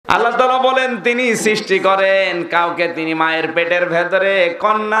আল্লাহ তাআলা বলেন তিনি সৃষ্টি করেন, কাউকে তিনি মায়ের পেটের ভেতরে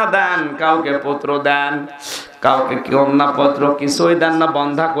কন্যা দেন, কাউকে পুত্র দেন, কাউকে কন্যা পুত্র কিছুই দেন না,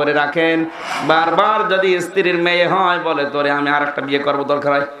 বন্ধা করে রাখেন। বারবার যদি স্ত্রীর মেয়ে হয় বলে তোরে আমি আরেকটা বিয়ে করবো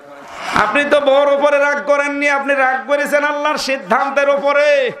দরকার হয়। আপনি তো বউর উপরে রাগ করেননি, আপনি রাগ করেছেন আল্লাহর সিদ্ধান্তের উপরে।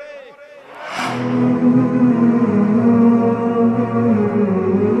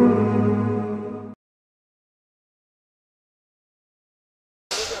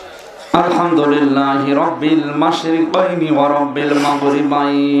 আলহামদুলিল্লাহি রাব্বিল মাশরিকাইনি ওয়া রাব্বিল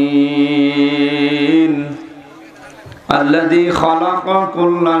মাগরিবাইন আল্লাযী খালাকা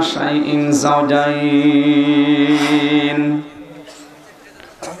কুল্লা শাইইন যাওজাইন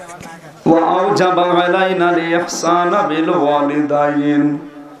ওয়া আওজাবা আলাইনাল ইহসানা বিল ওয়ালিদাইন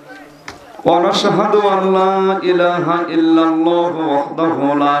ওয়া নাশহাদু আন লা ইলাহা ইল্লাল্লাহু ওয়াহদাহু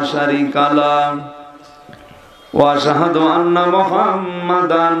লা শারীকা লাহু واشهد ان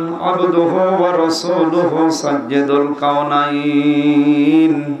محمدا عبده ورسوله سيد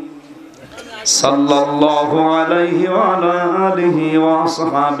الكونين صلى الله عليه وعلى اله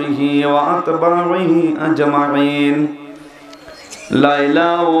واصحابه واتباعه اجمعين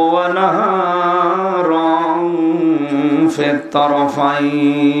ليلا ونهارا في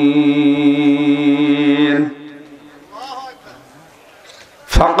الطرفين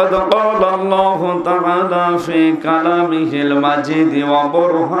فقد قال الله تعالى في كلامه المجيد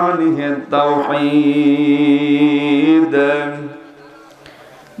وبرهانه التوحيد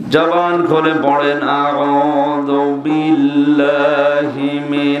জবান খুলে পড়েন আউযু বিল্লাহি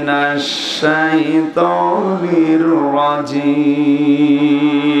মিনাশ শাইতানির রাজীম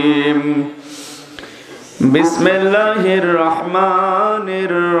বিসমিল্লাহির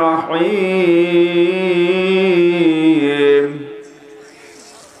রহমানির রহিম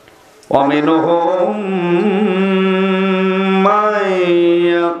ومنهم من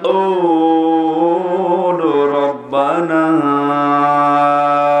يقول ربنا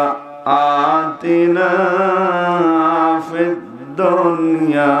آتنا في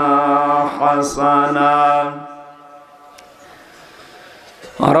الدنيا حسنة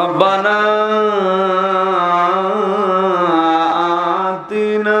ربنا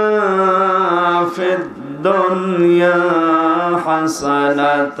آتنا في الدنيا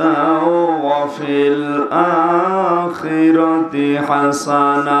حسنة وفي الآخرة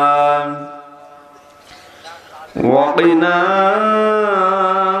حسنة وقنا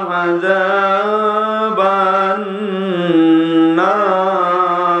عذاب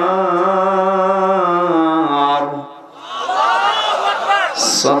النار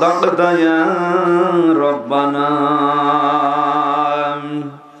صدقت يا ربنا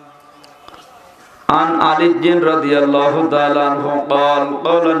عن علي رضي الله تعالى عنه قال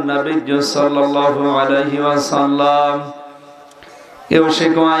قال النبي صلى الله عليه وسلم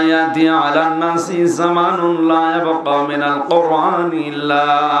يوشك أن يأتي على الناس زمان لا يبقى من القرآن إلا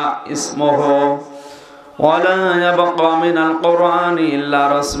اسمه ولا يبقى من القرآن إلا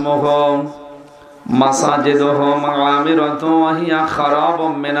رسمه مساجدهم عامرة وهي خراب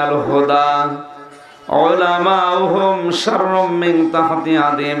من الهدى علماؤهم شر من تحت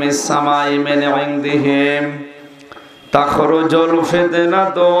عظيم السماء من عندهم تخرج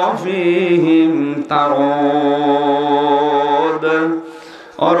الفتنة وفيهم تعود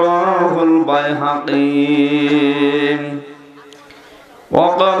رواه البيهقي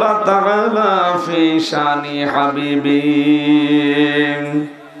وقال تعالى في شان حبيبي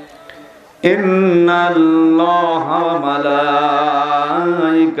إن الله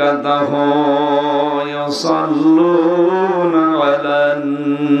وملائكته يصلون على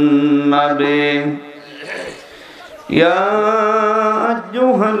النبي يا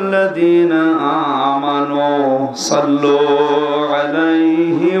أيها الذين آمنوا صلوا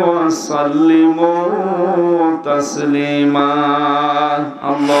عليه وسلموا تسليما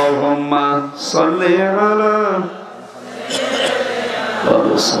اللهم صل على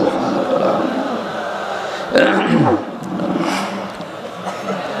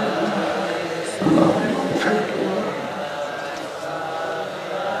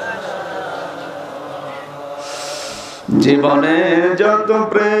জীবনে যত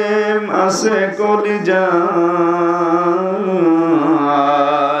প্রেম আছে কলিজায়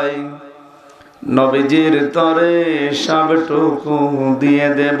নবীজির তরে সবটুকু দিয়ে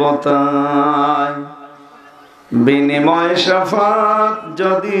দেব তাই বিনিময় শাফাত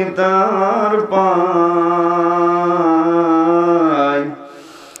যদি তার পাই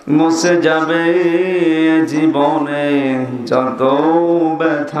মুছে যাবে জীবনে যত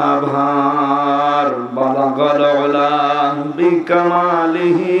ব্যথা ভার বালাগাল উলা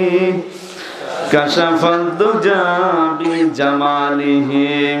বিকামালিহি কাশাফাদ দুজা বিজামালিহি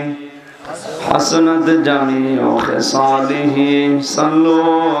হাসনাত জামিউ খিসালিহি সাল্লু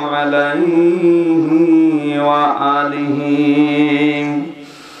আলাইহি ওয়া আলিহি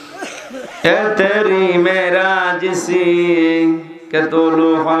এ তেরি মেরাজ সি কে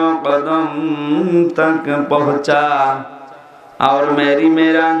তুলুহা কদম তক পহুঁচা और मेरी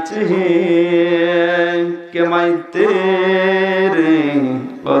मेराज है कि मैं तेरे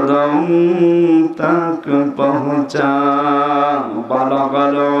कदम तक पहुँचा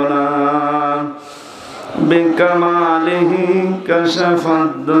बलगलोना बिकमालिही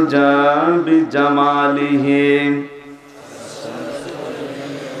कशफद दुजा बिजमालिही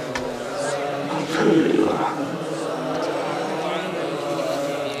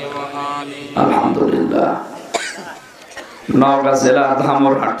अल्हम्दुलिल्लाह। नौगां जिला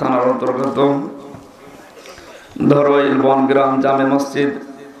धामरहाट थानार अंतर्गत धरोइल बनग्राम जामे मस्जिद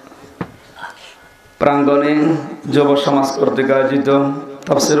प्रांगणे যুব সমাজ কর্তৃক আয়োজিত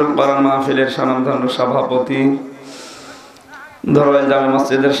তাফসীরুল কোরআন মাহফিলের স্বনামধন্য সভাপতি ধরোইল জামে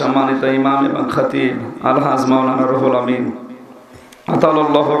মসজিদের সম্মানিত ইমাম এবং খতিব আলহাজ মাওলানা রুহুল আমিন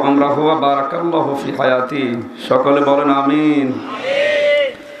আতালাল্লাহু আমরাহু ওয়া বারাকাল্লাহু ফি হায়াতি। সকলে বলেন আমিন।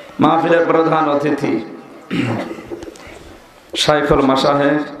 মাহফিলের প্রধান অতিথি শাইখুল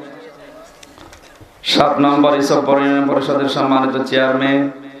মাশায়েখ ৭ নম্বর ইসব পরিষদের সম্মানিত চেয়ারম্যান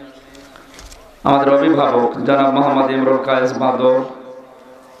আমাদের অভিভাবক জনাব মোহাম্মদ ইমরুল কায়েস বাদর,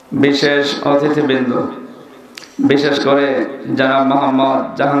 বিশেষ অতিথিবৃন্দ বিশেষ করে জনাব মোহাম্মদ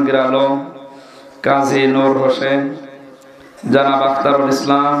জাহাঙ্গীর আলম, কাজী নূর হোসেন, জনাব আখতারুল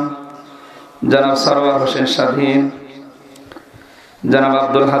ইসলাম, জনাব সরওয়ার হোসেন স্বাধীন, জনাব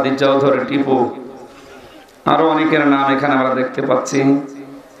আব্দুল হাদি চৌধুরী টিপু, আরো অনেকের নাম এখানে আমরা দেখতে পাচ্ছি।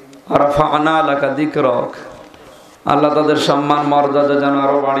 রাফা'না লাকা যিকরাক, আল্লাহ তাদের সম্মান মর্যাদা যেন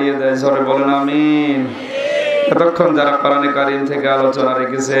আরো বাড়িয়ে দেয়। জোরে বলেন আমিন। এতক্ষণ যারা কোরআনে কারীম থেকে আলোচনা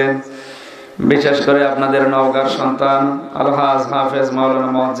রেখেছেন, বিশেষ করে আপনাদের নওগাঁর সন্তান আলহাজ হাফেজ মাওলানা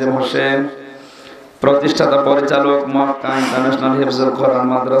মুআজ্জিম হোসেন, প্রতিষ্ঠাতা পরিচালক মক্কা ইন্টারন্যাশনাল হিফজুল কোরআন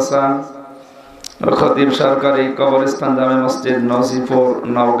মাদ্রাসা, খতিব সরকারি কবরস্থান জামে মসজিদ নজিপুর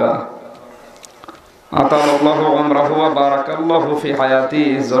নওগাঁ, আতালাল্লাহু আমরাহু ওয়া বারাকাল্লাহু ফি হায়াতি।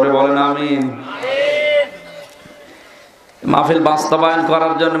 জোরে বলেন আমিন। মাহফিল বাস্তবায়ন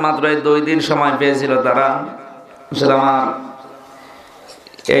করার জন্য মাত্র 2 দিন সময় পেয়েছিল তারা। আসলে আমার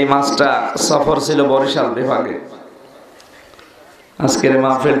এই মাসটা সফর ছিল বরিশাল বিভাগে, আজকের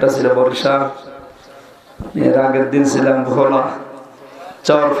মাহফিলটা ছিল বরিশাল, এর আগের দিন ছিলাম ভোলা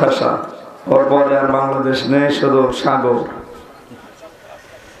চরফাশা, ওর পরে আর বাংলাদেশ নেই, শুধু সাগর।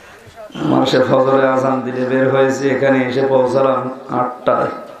 মাসে ফজরে আজান দিলে বের হয়েছে, এখানে এসে পৌঁছালাম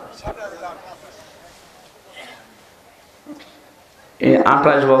 8টায়। এই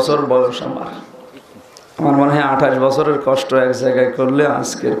 28 বছর বয়স আমার মনে হয় 28 বছরের কষ্ট এক জায়গায় করলে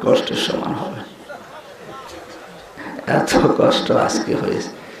আজকের কষ্টের সমান হবে। এত কষ্ট আজকে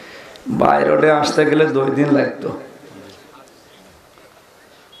হয়েছে। বাই রোডে আসতে গেলে 2 দিন লাগতো।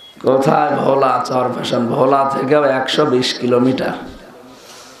 কোথায়? ভোলা চরফ্যাশন, ভোলা থেকে 120 কিলোমিটার।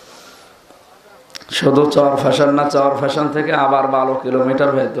 শুধু চরফ্যাশন না, চরফ্যাশন থেকে আবার 12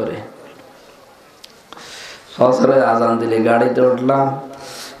 কিলোমিটার ভেতরে। ফজরে আজান দিলে গাড়িতে উঠলাম,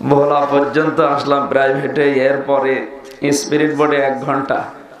 ভোলা পর্যন্ত আসলাম প্রাইভেটে, এরপরে স্পিরিট বোর্ডে 1 ঘন্টা,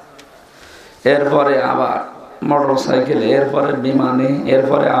 এরপরে আবার মোটর সাইকেলে, এরপরে বিমানে,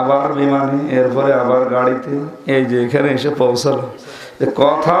 এরপরে আবার বিমানে, এরপরে আবার গাড়িতে, এই যে এখানে এসে পৌঁছালো।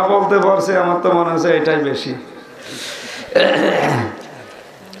 কথা বলতে পারছি, আমার তো মনে হচ্ছে এটাই বেশি।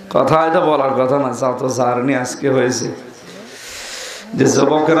 কথা হয়তো বলার কথা না, যত জার্নি আজকে হয়েছে। যে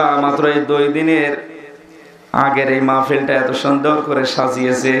যুবকেরা মাত্র এই 2 দিনের আগের এই মাহফিলটা এত সুন্দর করে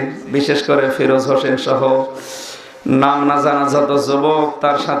সাজিয়েছে, বিশেষ করে ফিরোজ হোসেন সহ নাম না জানা যত যুবক,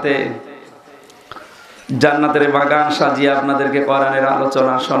 তার সাথে জান্নাতের বাগান সাজিয়ে আপনাদেরকে কোরআনের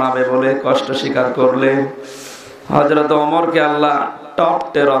আলোচনা শোনাবে বলে কষ্ট স্বীকার করলে হযরত ওমরকে আল্লাহ টপ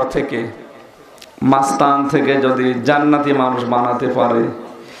টেরর থেকে, মাস্তান থেকে যদি জান্নাতি মানুষ বানাতে পারে,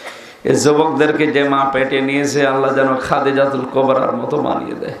 এই যুবকদেরকে যে মা পেটে নিয়েছে আল্লাহ যেন খাদিজাতুল কুবরার মতো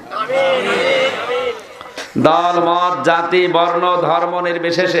বানিয়ে দেয়। দল মত জাতি বর্ণ ধর্ম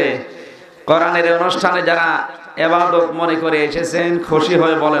নির্বিশেষে কোরআনের অনুষ্ঠানে যারা ইবাদত মনে করে এসেছেন, খুশি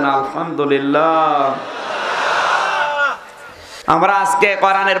হয়ে বলেন আলহামদুলিল্লাহ। আমরা আজকে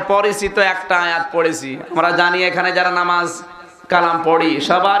কোরআনের পরিচিত একটা আয়াত পড়েছি। আমরা জানি এখানে যারা নামাজ কালাম পড়ি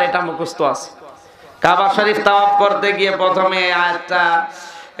সবার এটা মুখস্থ আছে। কাবা শরীফ তাওয়াফ করতে গিয়ে প্রথমে আয়াতটা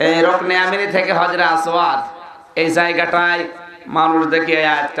রকনে আমিরি থেকে হজরে আসওয়াদ, এই জায়গাটায় মানুষ দেখে এই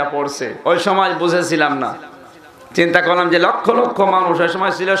আয়াতটা পড়ছে। ওই সময় বুঝেছিলাম না, চিন্তা করলাম যে লক্ষ লক্ষ মানুষ, ওই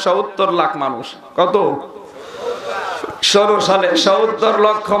সময় ছিল ৭০ লাখ মানুষ। কত? ১৬ সালে ৭০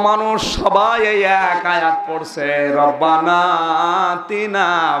 লক্ষ মানুষ সবাই এই এক আয়াত পড়ছে, রব্বানা আতিনা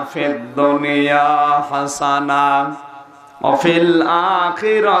ফিদ দুনিয়া হাসানা ওয়া ফিল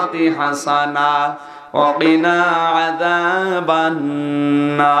আখিরাতি হাসানা ওয়া কিনা আযাবান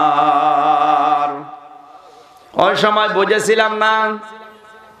নার। ওই সময় বুঝেছিলাম না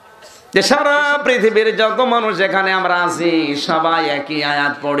যে সারা পৃথিবীর যত মানুষ এখানে আমরা আছি সবাই একই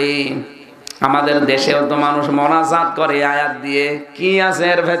আয়াত পড়ি। আমাদের দেশেও তো মানুষ মোনাজাত করে আয়াত দিয়ে। কি আছে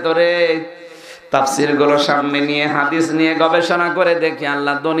এর ভেতরে? তাফসীর গুলো সামনে নিয়ে, হাদিস নিয়ে গবেষণা করে দেখি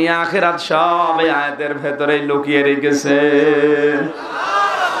আল্লাহ দুনিয়া আখিরাত সব এই আয়াতের ভেতরে লুকিয়ে রেখেছে।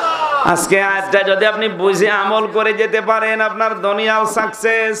 আজকে আয়াতটা যদি আপনি বুঝে আমল করে যেতে পারেন, আপনার দুনিয়াও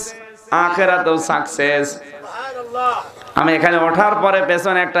সাকসেস, আখিরাতেও সাকসেস। আমি এখানে ওঠার পরে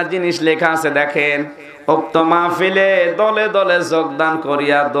পেছনে একটা জিনিস লেখা আছে, দেখেন, উক্ত মাহফিলে দলে দলে যোগদান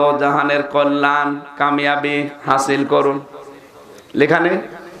করিয়া দো জাহানের কল্যাণ কামিয়াবি হাসিল করুন। লেখা নেই?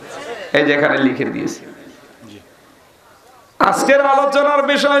 এই যে এখানে লিখে দিয়েছি। আজকের আলোচনার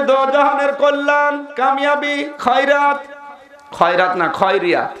বিষয় দো জাহানের কল্যাণ কামিয়াবি খয়রাত। খয়রাত না,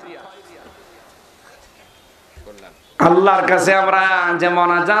 খয়রিয়াত। আল্লাহর কাছে আমরা যে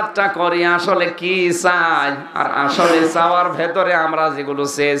মোনাজাতটা করি আসলে কি চাই, আর আসলে চাওয়ার ভেতরে আমরা যেগুলো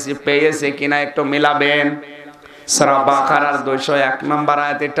চেয়েছি পেয়েছি কিনা একটু মিলাবেন। সূরা বাকারার 201 নম্বর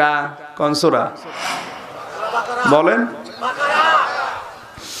আয়াত। এটা কোন সূরা বলেন?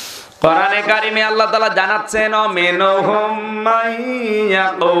 কোরআনে কারিমে আল্লাহ তাআলা জানাচ্ছেন, মিনহুম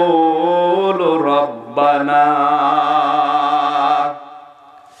মাইয়াকুলু রব্বানা।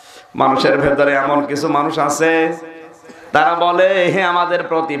 মানুষের ভেতরে এমন কিছু মানুষ আছে তারা বলে, হে আমাদের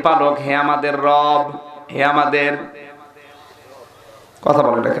প্রতিপালক, হে আমাদের রব, হে আমাদের, কথা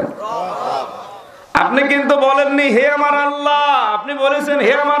বলেন কেন? আপনি কিন্তু বলেননি হে আমার আল্লাহ, আপনি বলেছেন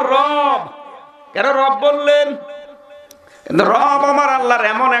হে আমার রব। কেন রব বললেন? কিন্তু রব আমার আল্লাহর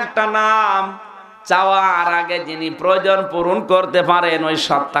এমন একটা নাম, চাওয়ার আগে যিনি প্রয়োজন পূরণ করতে পারেন ওই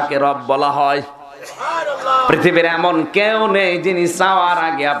সত্তাকে রব বলা হয়। পৃথিবীর এমন কেউ নেই যিনি চাওয়ার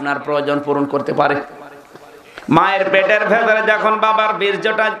আগে আপনার প্রয়োজন পূরণ করতে পারে। মায়ের পেটের ভেতরে যখন বাবার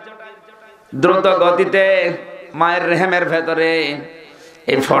বীর্যটা দ্রুত গতিতে মায়ের রেহেমের ভেতরে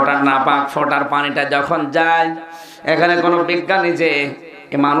এই ফোটার নাপাক ফোটার পানিটা যখন যায়, এখানে কোনো বিজ্ঞানী যে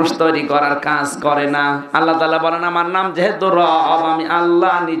এই মানুষ তৈরি করার কাজ করে না। আল্লাহ তাআলা বলেন, আমার নাম যেহেতু রব, আমি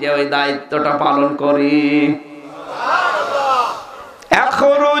আল্লাহ নিজে ওই দায়িত্বটা পালন করি।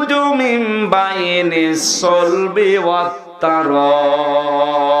 আখরুজু মিন বাইনিস সলবি ওয়াত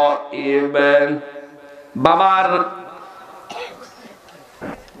তারাইব। বাবার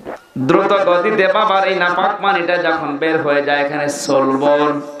দ্রুত গতিতে বাবার এই নাপাক পানিটা যখন বের হয়ে যায়, এখানে সলবন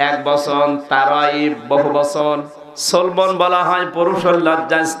 1 বছর, তারাইব বহু বছর। সলবন বলা হয় পুরুষের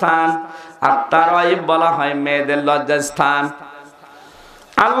লজ্জাস্থান, আর তারাইব বলা হয় মেয়েদের লজ্জাস্থান।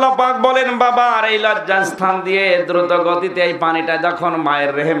 আল্লাহ পাক বলেন, বাবার এই লজ্জাস্থান দিয়ে দ্রুত গতিতে এই পানিটা যখন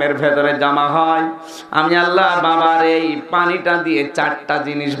মায়ের রেহেমের ভেতরে জমা হয়, আমি আল্লাহ বাবার এই পানিটা দিয়ে 4টা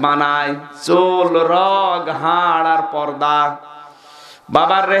জিনিস বানাই, চুল, রগ, হাড় আর পর্দা।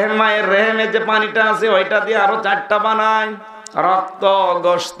 বাবার রেহেম, মায়ের রেহেমে যে পানিটা আছে ওইটা দিয়ে আরো 4টা বানাই, রক্ত,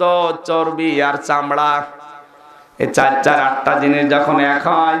 গোশত, চর্বি আর চামড়া। এই 4 8টা জিনিস যখন এক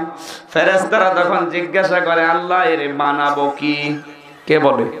হয়, ফেরেশতারা তখন জিজ্ঞাসা করে, আল্লাহ এর বানাবো কি? কে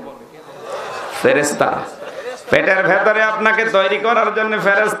বলে? ফেরেশতারা। পেটের ভেতরে আপনাকে তৈরি করার জন্য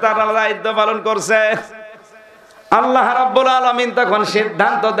ফেরেশতারা দায়িত্ব পালন করছে। আল্লাহ রাব্বুল আলামিন তখন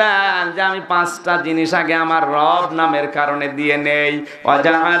সিদ্ধান্ত দেন যে আমি 5টা জিনিস আগে আমার রব নামের কারণে দিয়ে নেই।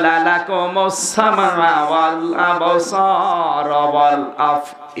 ওয়াজআলা লাকুমুস সামআ ওয়াল আবসারা ওয়াল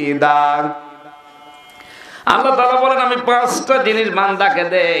আফইদা। আল্লাহ তাআলা বলেন, আমি 5টা জিনিস বান্দাকে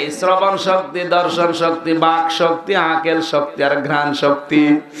দেই, শ্রবণ শক্তি, দর্শন শক্তি, বাক শক্তি, আকেল শক্তি আর ঘ্রাণ শক্তি।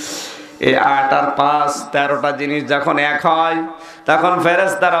 এই 8 আর 5 13টা জিনিস যখন এক হয়, তখন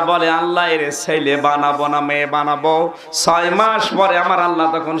ফেরেশতারা বলে, আল্লাহ এর ছেলে বানাবো না মেয়ে বানাবো? 6 মাস পরে আমার আল্লাহ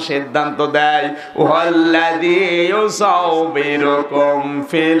তখন সিদ্ধান্ত দেয়, ওয়াল্লাযী ইউসাউবিরুকুম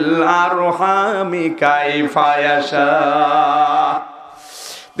ফিল আরহামি কাইফা ইয়াশা।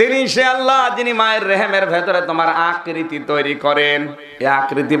 তিনি সে আল্লাহ যিনি মায়ের রেহেমের ভেতরে তোমার আকৃতি তৈরি করেন। এই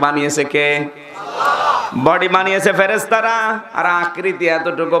আকৃতি বানিয়েছে কে? বডি বানিয়েছে ফেরেশতারা, আর আকৃতি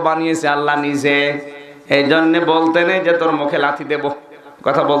এতটুকু বানিয়েছে আল্লাহ নিজে। এই জন্য বলতে নেই যে তোর মুখে লাথি দেব,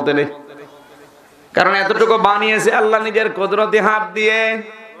 কথা বলতে নেই, কারণ এতটুকু বানিয়েছে আল্লাহ নিজের কুদরতি হাত দিয়ে।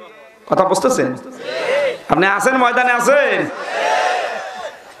 কথা বুঝতেছেন? আপনি আছেন, ময়দানে আছেন।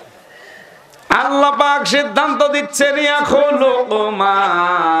 আল্লাহ পাক সিদ্ধান্ত দিচ্ছেন, ইয়াখলুকু মা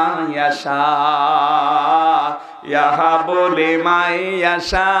ইয়াশা ইয়াহাবু লিমান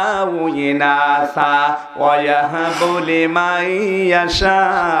ইয়াশাউ ইনাসা ওয়া ইয়াহাবু লিমান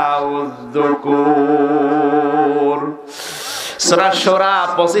ইয়াশাউ যুকুর। সূরা শূরা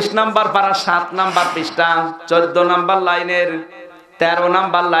 25 নম্বর পারা 7 নম্বর পৃষ্ঠা 14 নম্বর লাইনের 13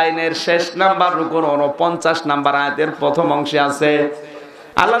 নম্বর লাইনের শেষ নম্বর রুকুর 49 নম্বর আয়াতের প্রথম অংশে আছে।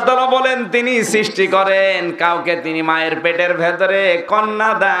 আল্লাহ তাআলা বলেন তিনি সৃষ্টি করেন, কাউকে তিনি মায়ের পেটের ভেতরে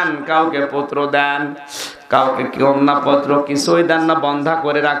কন্যা দেন, কাউকে পুত্র দেন, কাউকে কন্যা পুত্র কিছুই দেন না, বন্ধা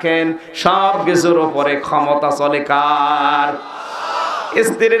করে রাখেন। সব কিছুর উপরে ক্ষমতা চলে কার?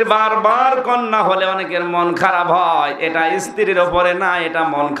 স্ত্রীর বারবার কন্যা হলে অনেকের মন খারাপ হয়, এটা স্ত্রীর উপরে না, এটা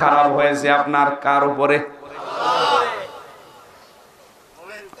মন খারাপ হয়েছে আপনার কার উপরে?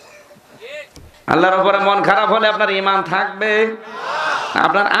 আল্লাহর উপরে মন খারাপ হলে আপনার ঈমান থাকবে,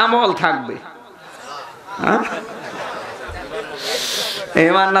 আপনার আমল থাকবে।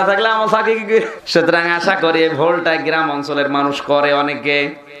 ঈমান না থাকলে আমল থাকে কি? সুতরাং আশা করি ভুলটা গ্রাম অঞ্চলের মানুষ করে অনেকে।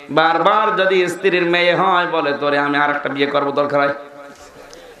 বারবার যদি স্ত্রীর মেয়ে হয় বলে তোরে আমি আরেকটা বিয়ে করবো, দরকার হয়।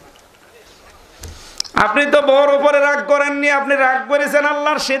 আপনি তো বউর উপরে রাগ করেননি, আপনি রাগ করেছেন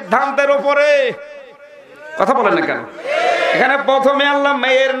আল্লাহর সিদ্ধান্তের উপরে। কথা বলেন না কেন? এখানে প্রথমে আল্লাহ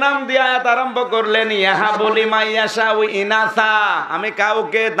মেয়ের নাম দিয়ে আয়াত আরম্ভ করলেন, ইয়াহাবু লিমান ইয়াশাউ ইনাসা, আমি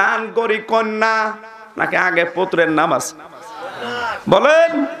কাউকে দান করি কন্যা। নাকি আগে পুত্রের নাম আছে?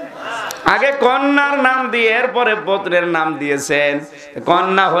 বলেন, আগে কন্যার নাম দিয়ে এরপরে পুত্রের নাম দিয়েছেন।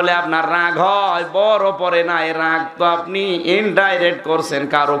 কন্যা হলে আপনার রাগ হয়, বড় পরে না। এই রাগ তো আপনি ইনডাইরেক্ট করছেন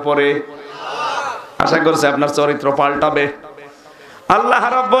কার উপরে? আশা করছি আপনার চরিত্র পাল্টাবে। আল্লাহ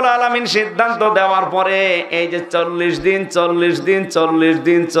রাব্বুল আলামিন সিদ্ধান্ত দেওয়ার পরে এই যে 40 দিন 40 দিন 40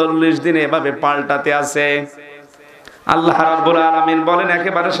 দিন 40 দিন এভাবে পাল্টাতে আছে। আল্লাহ রাব্বুল আলামিন বলেন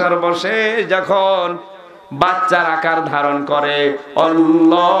একেবারে সর্বশেষ যখন বাচ্চার আকার ধারণ করে,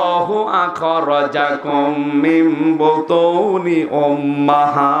 আল্লাহু আখরাজাকুম মিন বুতুনি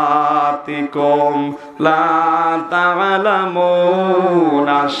উম্মাহাতিকুম লা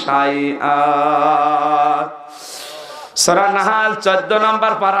তা'লামুনা শাইআ। সূরা নাহাল 14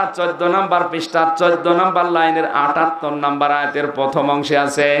 নম্বর পারা 14 নম্বর পৃষ্ঠা 14 নম্বর লাইনের 78 নম্বর আয়াতের প্রথম অংশে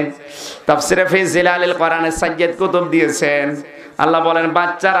আছে। তাফসীরে ফি জিলালিল কোরআনে সাইয়্যিদ কুতুব দিয়েছেন। আল্লাহ বলেন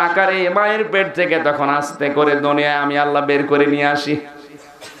বাচ্চার আকারে মায়ের পেট থেকে তখন আস্তে করে দুনিয়ায় আমি আল্লাহ বের করে নিয়ে আসি।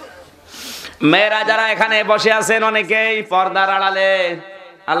 মেয়েরা যারা এখানে বসে আছেন অনেকেই পর্দার আড়ালে,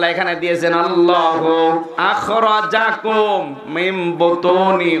 আল্লাহ এখানে দিয়েছেন আল্লাহু আখরাজাকুম মিন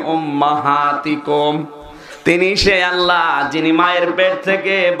বুতুনি উম্মাহাতিকুম। তিনি সে আল্লাহ যিনি মায়ের পেট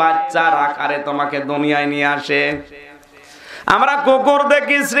থেকে বাচ্চার আকারে তোমাকে দুনিয়ায় নিয়ে আসে। আমরা কুকুর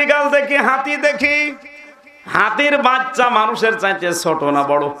দেখি, শ্রীগাল দেখি, হাতি দেখি। হাতির বাচ্চা মানুষের চাইতে ছোট না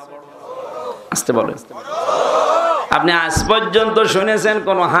বড়? আসতে বলেন। আপনি আজ পর্যন্ত শুনেছেন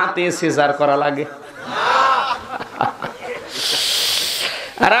কোন হাতি সিজার করা লাগে?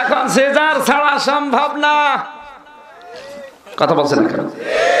 আর এখন সিজার ছাড়া সম্ভব না। কথা বলছেন না কেন?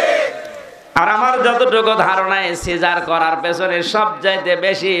 আর আমার যতটুকু ধারণায় সিজার করার পেছনে সবচাইতে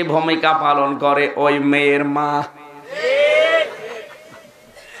বেশি ভূমিকা পালন করে ওই মেয়ের মা।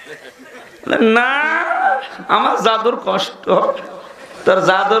 না, আমার জাদুর কষ্ট, তোর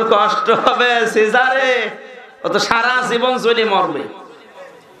জাদুর কষ্ট হবে সিজারে, ও তো সারা জীবন চলে মরবে।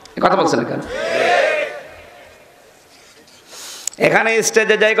 কথা বলছেন না কেন? এখানে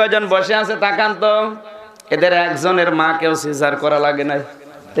স্টেজে যাই কয়জন বসে আছে তাকান তো, এদের একজনের মা কেউ সিজার করা লাগে নাই,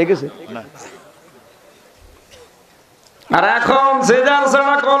 ঠিক আছে? আর এখন সিজার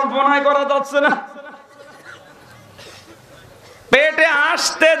ছাড়া কল্পনাই করা যাচ্ছে না। পেটে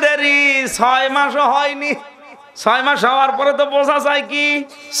আসতে দেরি, 6 মাসও হয়নি। 6 মাস হওয়ার পরে তো বোঝা যায় কি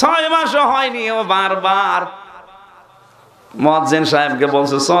 6 মাসও হয়নি। ও বারবার মুয়াজ্জিন সাহেবকে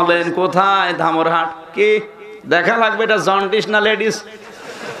বলছে চলেন, কোথায়? ধামরহাট। কি দেখা লাগবে? এটা জন্ডিস না লেডিস?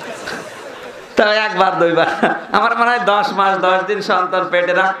 তো একবার দুইবার, আমার মনে হয় 10 মাস 10 দিন সন্তান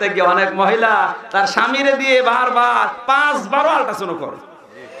পেটে রাখতে গিয়ে অনেক মহিলা তার স্বামীরে দিয়ে বারবার 5 বার আল্ট্রাসাউন্ড করে।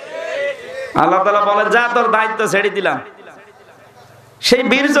 আল্লাহ তাআলা বলে যা তোর দায়িত্ব ছেড়ে দিলাম। সেই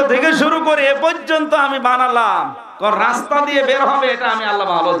বীর্য থেকে শুরু করে এ পর্যন্ত আমি বানালাম, কোন রাস্তা দিয়ে বের হবে এটা আমি আল্লাহ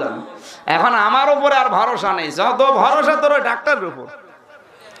ভালো জানি। এখন আমার উপরে আর ভরসা নেই, যত ভরসা তোর ওই ডাক্তারের উপর।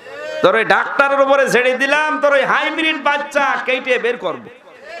 তোর ওই ডাক্তারের উপরে ছেড়ে দিলাম, তোর ওই হাইব্রিড বাচ্চা কেটে বের করবো।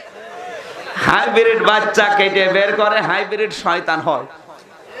 হাইব্রিড বাচ্চা কেটে বের করে হাইব্রিড শয়তান হয়।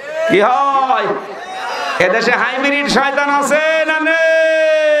 কি হয়? এদেশে হাইব্রিড শয়তান আছে না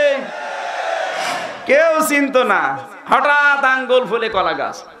নেই? কেউ চিনতো না, হঠাৎ আঙ্গুল ফুলে কলা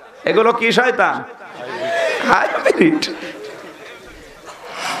গাছ। এগুলো কি শয়তান? হাইব্রিড।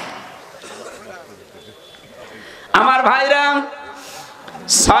 আমার ভাইরা,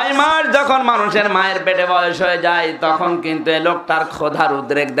 6 মাস যখন মানুষের মায়ের পেটে বয়স হয়ে যায় তখন কিন্তু এই লোকটার ক্ষুধার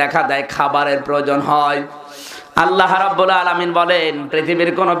উদ্রেক দেখা দেয়, খাবারের প্রয়োজন হয়। আল্লাহ রাব্বুল আলামিন বলেন,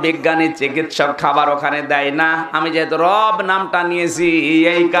 পৃথিবীর কোন বিজ্ঞানী চিকিৎসক খাবার ওখানে দেয় না। আমি যেহেতু রব নামটা নিয়েছি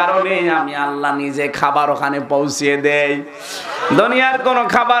এই কারণে আমি আল্লাহ নিজে খাবার ওখানে পৌঁছিয়ে দেই। দুনিয়ার কোন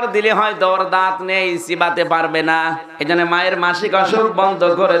খাবার দিলে হয়তো ওর দাঁত নেই, চিবাতে পারবে না, এজন্য মায়ের মাসিক অসুখ বন্ধ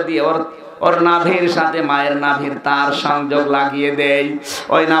করে দিয়ে ওর নাভির সাথে মায়ের নাভির তার সংযোগ লাগিয়ে দেই।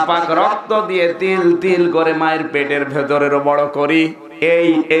 ওই নাপাক রক্ত দিয়ে তিল তিল করে মায়ের পেটের ভেতরেরও বড় করি।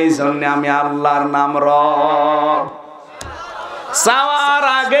 এই জন্য আমি আল্লাহর নাম রব। চাওয়ার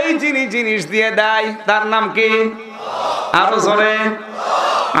আগেই যিনি জিনিস দিয়ে দেয় তার নাম কি? আরো জোরে।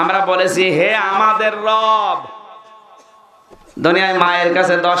 আমরা বলেছি হে আমাদের রব। দুনিয়ায় মায়ের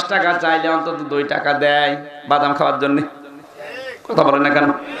কাছে 10 টাকা চাইলে অন্তত 2 টাকা দেয় বাদাম খাওয়ার জন্য। কথা বলেন না কেন?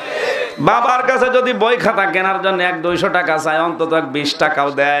 বাবার কাছে যদি বই খাতা কেনার জন্য 100-200 টাকা চাই অন্তত 20 টাকাও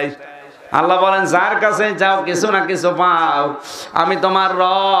দেয়। আল্লাহ বলেন যার কাছে যাও কিছু না কিছু পাও। আমি তোমার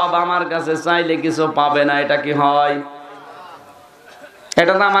রব, আমার কাছে চাইলে কিছু পাবে না, এটা কি হয়?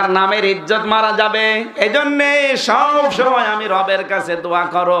 এটা তো আমার নামের ইজ্জত মারা যাবে। এজন্যে সব সময় আমি রবের কাছে দোয়া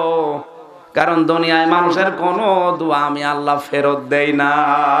করো, কারণ দুনিয়ায় মানুষের কোনো দোয়া আমি আল্লাহ ফেরত দেই না।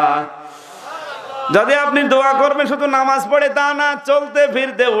 যদি আপনি দোয়া করবেন শুধু নামাজ পড়ে তা না, চলতে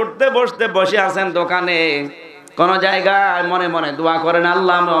ফিরতে উঠতে বসতে বসে আছেন দোকানে কোন জায়গায় মনে মনে দোয়া করেন,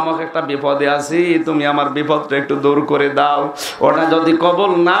 আল্লাহ আমি অমুক একটা বিপদে আছি, তুমি আমার বিপদটা একটু দূর করে দাও। ওটা যদি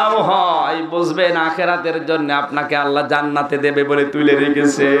কবুল নাও হয় বুঝবেন আখিরাতের জন্য আপনাকে আল্লাহ জান্নাতে দেবে বলে তুলে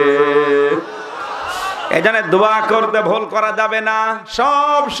রেখেছে। এজন্য দোয়া করতে ভুল করা যাবে না।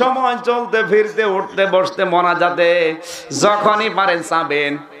 সব সময় চলতে ফিরতে উঠতে বসতে মোনাজাতে যখনই পারেন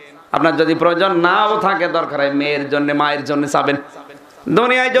চাবেন। আপনার যদি প্রয়োজন নাও থাকে দরকার হয় মেয়ের জন্য মায়ের জন্য চাবেন।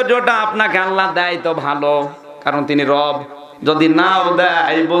 দুনিয়ায় যদি ওটা আপনাকে আল্লাহ দেয় তো ভালো, কারণ তিনি রব। যদি নাও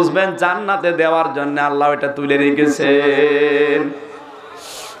দেয় বুঝবেন জান্নাতে দেওয়ার জন্য আল্লাহ এটা তুলে রেখেছেন।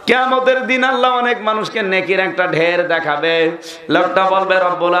 কিয়ামতের দিন আল্লাহ অনেক মানুষকে নেকির একটা ঢের দেখাবে। লোকটা বলবে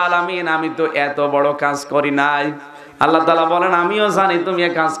রব্বুল আলামিন আমি তো এত বড় কাজ করি নাই। আল্লাহ তাআলা বলেন আমিও জানি তুমি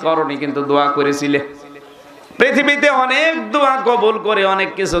এই কাজ করোনি, কিন্তু দোয়া করেছিলে। পৃথিবীতে অনেক দোয়া কবুল করে অনেক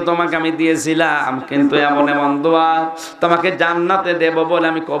কিছু তোমাকে আমি দিয়েছিলাম, কিন্তু এমন এমন দোয়া তোমাকে জান্নাতে দেব বলে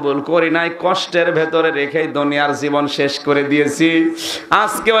আমি কবুল করি নাই, কষ্টের ভেতরে রেখেই দুনিয়ার জীবন শেষ করে দিয়েছি।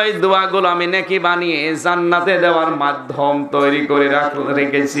 আজকে ওই দোয়াগুলো আমি নেকি বানিয়ে জান্নাতে দেওয়ার মাধ্যম তৈরি করে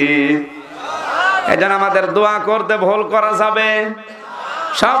রেখেছি। এজন্য আমাদের দোয়া করতে ভুল করা যাবে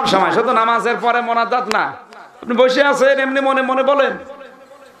সব সময়। শুধু নামাজের পরে মোনাজাত না, আপনি বসে আছেন এমনি মনে মনে বলেন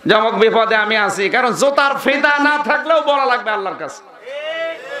যেমন বিপদে আমি আছি, কারণ জোতার ফিতা না থাকলেও বলা লাগবে আল্লাহর কাছে।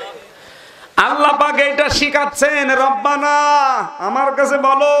 আল্লাহ পাক এইটা শিখাচ্ছেন, রব্বানা আমার কাছে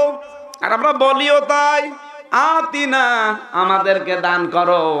বলো। আর আমরা বলিও তাই, আতিনা আমাদেরকে দান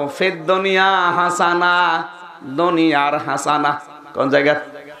করো, ফিদ দুনিয়া হাসানা দুনিয়ার হাসানা। কোন জায়গা?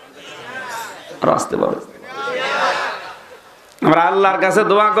 আসতে বলো। আমরা আল্লাহর কাছে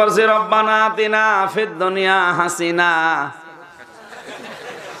দোয়া করছি রব্বানা আতিনা ফিদ দুনিয়া হাসিনা।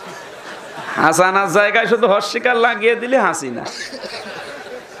 হাসানার জায়গায় শুধু হস্যিকার লাগিয়ে দিলে হাসিনা।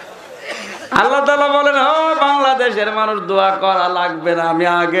 আল্লাহ তাআলা বলেন ও বাংলাদেশের মানুষ দোয়া করা লাগবে না, আমি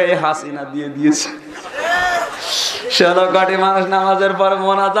আগে হাসিনা দিয়ে দিয়েছি। 16 কোটি মানুষ নামাজের পর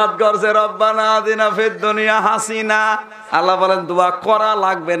মোনাজাত করছে রব্বানা আতিনা ফিদ দুনিয়া হাসিনা। আল্লাহ বলেন দোয়া করা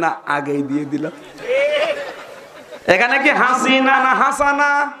লাগবে না, আগেই দিয়ে দিলাম। এখানে কি হাসিনা না হাসানা?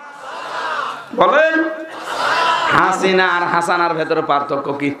 বলেন। হাসিনা আর হাসানার ভেতরে পার্থক্য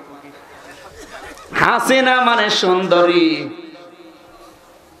কি? হাসিনা মানে সুন্দরী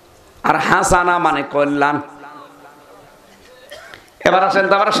আর হাসানা মানে কল্যাণ। এবার আসেন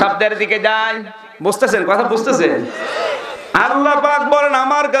তো আমরা শব্দের দিকে যাই। বুঝতেছেন কথা? বুঝতেছেন? আল্লাহ পাক বলেন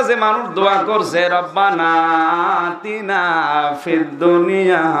আমার কাছে মানুষ দোয়া করছে রব্বানা আতিনা ফিদ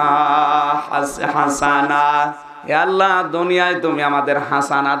দুনিয়া হাসানা। হে আল্লাহ দুনিয়ায় তুমি আমাদের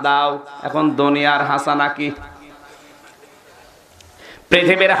হাসানা দাও। এখন দুনিয়ার হাসানা কি?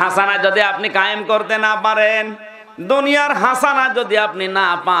 পৃথিবীর হাসানা যদি আপনি কায়েম করতে না পারেন, দুনিয়ার হাসানা যদি আপনি না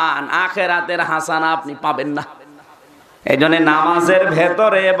পান, আখিরাতের হাসানা আপনি পাবেন না। এইজন্য নামাজের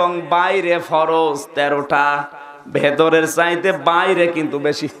ভেতরে এবং বাইরে ফরজ 13টা, ভেতরের চাইতে বাইরে কিন্তু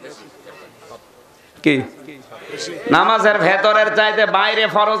বেশি। কি? নামাজের ভেতরের চাইতে বাইরে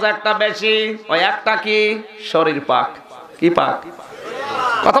ফরজ একটা বেশি। ওই একটা কি? শরীর পাক। কি পাক?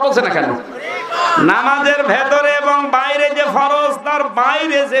 কথা বলছে না কেন? নামাজের ভেতরে এবং বাইরে যে ফরজ, তার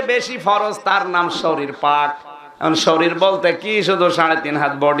বাইরে যে বেশি ফরজ, তার নাম শরীর পাক। এখন শরীর বলতে কি? শুধু 3.5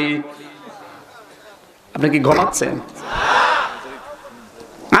 হাত বডি। আপনি কি ঘুমাচ্ছেন?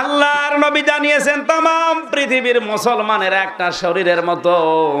 আল্লাহর নবী জানিয়েছেন तमाम পৃথিবীর মুসলমানের একটা শরীরের মতো।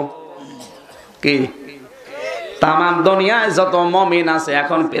 কি तमाम দুনিয়ায় যত মুমিন আছে,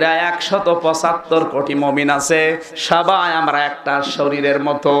 এখন প্রায় 175 কোটি মুমিন আছে, সবাই আমরা একটা শরীরের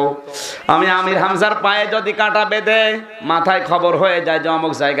মতো। আমি আমির হামজার পায়ে যদি কাঁটা বেঁধে মাথায় খবর হয়ে যায় যে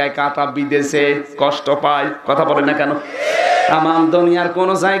অমুক জায়গায় কাঁটা বিঁধেছে, কষ্ট পায়, কথা বলে না কেন? तमाम দুনিয়ার কোন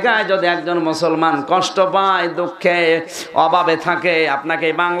জায়গায় যদি একজন মুসলমান কষ্ট পায়, দুঃখে অভাবে থাকে, আপনাকে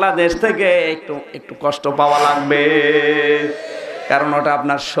বাংলাদেশ থেকে একটু একটু কষ্ট পাওয়া লাগবে, কারণ ওটা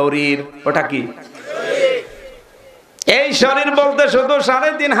আপনার শরীর। ওটা কি? এই শরীর বলতে শুধু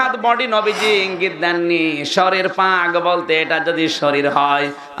 3.5 হাত বডি নবীজি ইঙ্গিত দেননি। শরীর পাক বলতে এটা যদি শরীর হয়,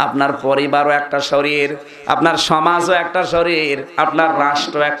 আপনার পরিবারও একটা শরীর, আপনার সমাজও একটা শরীর, আপনার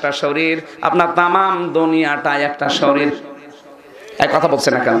রাষ্ট্র একটা শরীর, আপনার तमाम দুনিয়াটাই একটা শরীর। এই কথা বলছে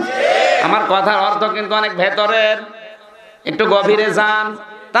না কেন? আমার কথার অর্থ কিন্তু অনেক ভেতরের, একটু গভীরে যান।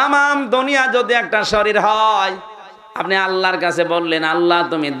 तमाम দুনিয়া যদি একটা শরীর হয়, আপনি আল্লাহর কাছে বললেন, আল্লাহ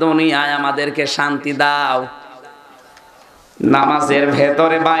তুমি দুনিয়ায় আমাদেরকে শান্তি দাও। নামাজের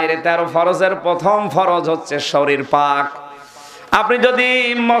ভেতরে বাইরে 13 ফরজের প্রথম ফরজ হচ্ছে শরীর পাক। আপনি যদি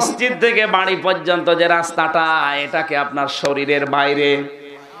মসজিদ থেকে বাড়ি পর্যন্ত যে রাস্তাটা, এটাকে আপনার শরীরের বাইরে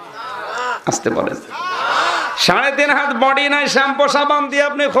আসতে বলেন, 3.5 হাত বডি নাই, শ্যাম্পু সাবান দিয়ে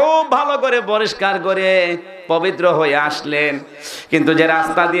আপনি খুব ভালো করে পরিষ্কার করে পবিত্র হয়ে আসলেন, কিন্তু যে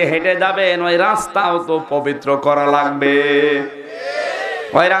রাস্তা দিয়ে হেঁটে যাবেন ওই রাস্তাও তো পবিত্র করা লাগবে।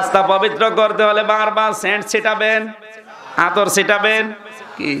 ওই রাস্তা পবিত্র করতে হলে বারবার সেন্ট ছিটাবেন, আতর ছিটাবেন।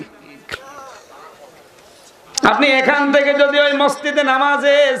 কি আপনি এখান থেকে যদি ওই মসজিদে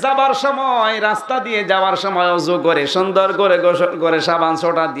নামাজে যাবার সময়, রাস্তা দিয়ে যাওয়ার সময় ওযু করে সুন্দর করে গোসল করে সাবান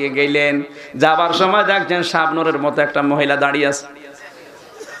সোটা দিয়ে গেলেন, যাবার সময় দেখছেন শাবনূরের মতো একটা মহিলা দাঁড়িয়ে আছে,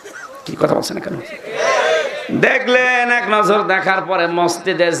 কি কথা বলছেন কেন? দেখলেন, এক নজর দেখার পরে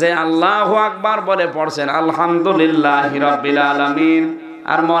মসজিদে যে আল্লাহু আকবার বলে পড়ছেন আলহামদুলিল্লাহি রাব্বিল আলামিন,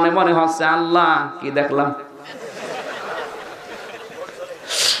 আর মনে মনে হচ্ছে আল্লাহ কি দেখলাম।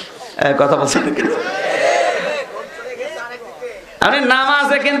 কথা বলছেন কেন? আপনি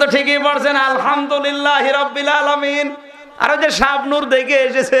নামাজে কিন্তু ঠিকই পড়ছেন আলহামদুলিল্লাহি রাব্বিল আলামিন, আর ওই যে শাবনূর দেখে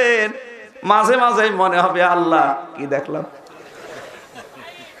এসেছেন, মাঝে মাঝে মনে হবে আল্লাহ কি দেখলাম।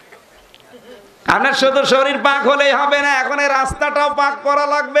 আপনার শুধু শরীর পাক হলেই হবে না, এখন এই রাস্তাটাও পাক করা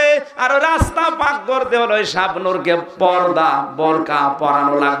লাগবে, আর ওই রাস্তা পাক করতে হলে ওই শাবনূরকে পর্দা বোরকা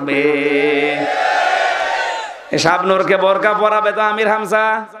পরানো লাগবে। এই শাবনূরকে বোরকা পরাবে তো আমির হামজা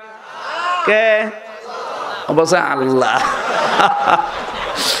কে? বলছে আল্লাহ।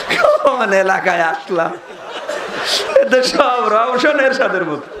 কোন এলাকায় আসলাম? এতে সব রওশনের সাদের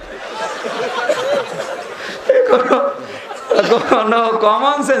মতো, কোনো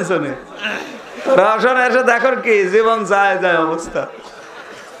কমন সেন্স নেই। রওশনের সাথে এখন কি জীবন যায় যায় অবস্থা।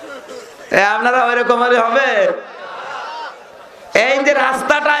 আপনারা ওইরকমই হবে। এই যে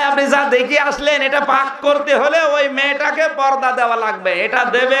রাস্তাটায় আপনি যা দেখে আসলেন, এটা পাক করতে হলে ওই মেয়েটাকে পর্দা দেওয়া লাগবে। এটা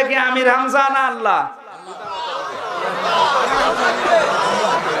দেবে কি আমির হামজা না আল্লাহ?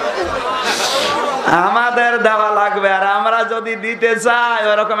 আমাদের দেওয়া লাগবে, আর আমরা যদি দিতে চাই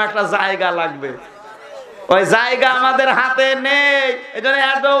ওরকম একটা জায়গা লাগবে। ওই জায়গা আমাদের হাতে নেই, এজন্য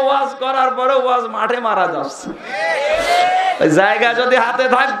এত ওয়াজ করার পরে ওয়াজ মাঠে মারা যাচ্ছে। ওই জায়গা যদি হাতে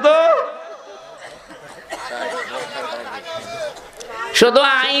থাকতো, শুধু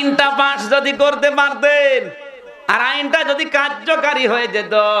আইনটা পাস যদি করতে পারতেন, আর আইনটা যদি কার্যকারী হয়ে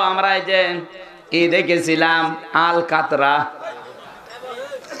যেত। আমরা এই যে দেখেছিলাম আল কাতরা,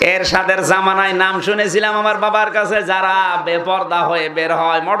 এরশাদের জামানায় নাম শুনেছিলাম আমার বাবার কাছে, যারা বেপরদা হয়ে বের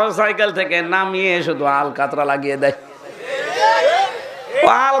হয় মোটরসাইকেল থেকে নামিয়ে শুধু আল কাতরা লাগিয়ে দেয়।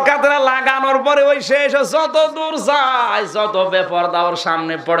 আল কাতরা লাগানোর পরে ওই শেষ, যত দূর যায়, যত বেপরদা ওর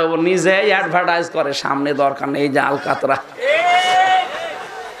সামনে পড়ে ও নিজে অ্যাডভার্টাইজ করে, সামনে দরকার নেই, যে আল কাতরা।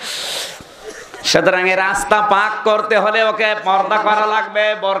 সুতরাং এই রাস্তা পাক করতে হলে ওকে পর্দা করা লাগবে,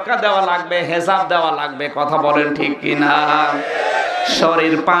 বোরকা দেওয়া লাগবে, হেজাব দেওয়া লাগবে। কথা বলেন ঠিক কিনা?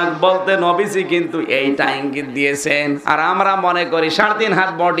 শরীর পাক বলতে নবীজি কিন্তু এইটা ইঙ্গিত দিয়েছেন, আর আমরা মনে করি 3.5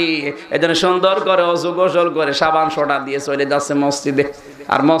 হাত বডি, এজন্য সুন্দর করে ওযু গোসল করে সাবান সোটা দিয়ে চলে যাচ্ছে মসজিদে,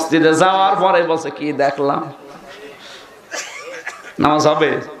 আর মসজিদে যাওয়ার পরে বলছে কি দেখলাম। নামাজ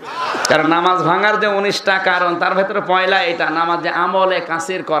হবে? কারণ নামাজ ভাঙার যে 19টা কারণ, তার ভেতরে পয়লা এটা, নামাজে আমলে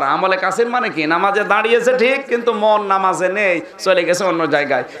কাসির করা। আমলে কাসির মানে কি? নামাজে দাঁড়িয়েছে ঠিক, কিন্তু মন নামাজে নেই, চলে গেছে অন্য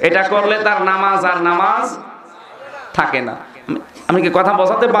জায়গায়। এটা করলে তার নামাজ আর নামাজ থাকে না। আমি কি কথা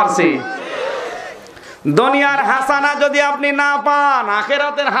বোঝাতে পারছি? দুনিয়ার হাসানা যদি আপনি না পান,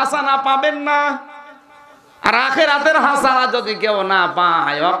 আখিরাতের হাসানা পাবেন না। আর আখিরাতের হাসানা যদি কেউ না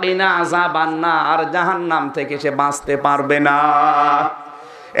পায়, ওয়াকিনা আযাবান নার, জাহান্নাম থেকে সে বাঁচতে পারবে না।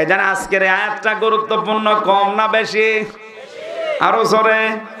 এজন্য আজকের আয়াতটা গুরুত্বপূর্ণ, কম না বেশি? আরো জোরে,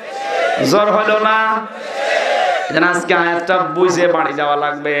 জোর হলো না? এজন্য আজকে আয়াতটা বুঝে বাড়ি যাওয়া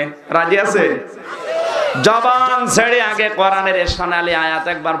লাগবে। রাজি আছে? জবান ছেড়ে আগে কোরআনের সোনালী আয়াত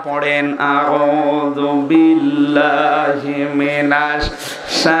একবার পড়েন। আউযু বিল্লাহি মিনাশ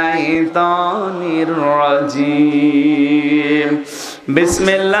শাইতানির রাজিম,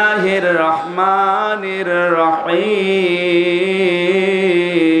 বিসমিল্লাহির রহমানির রহিম।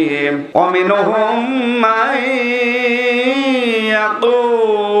 ওয়া মিনহুম মান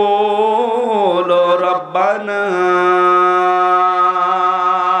ইয়াকুলু রাব্বানা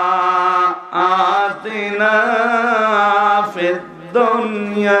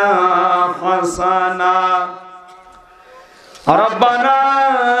দুনিয়া হাসানা, রব্বানা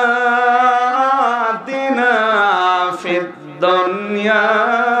আতিনা ফিদ দুনিয়া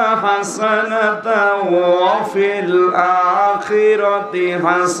হাসানাতাও ওয়া ফিল আখিরাতি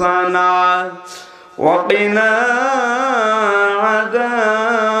হাসানা ওয়া কিনা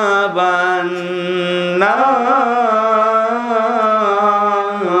আযাবান নার।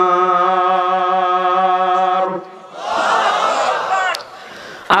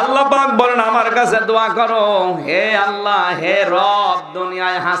 আল্লাহ পাক বলেন আমার কাছে দোয়া করো, হে আল্লাহ, হে রব,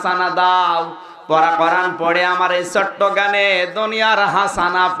 দুনিয়ায় হাসানা দাও। পড়া কোরআন পড়ে আমার এই ছোট্ট গানে দুনিয়ার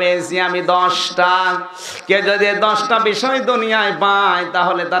হাসানা পেয়েছি আমি 10টা। কে যদি 10টা বিষয় দুনিয়ায় পায়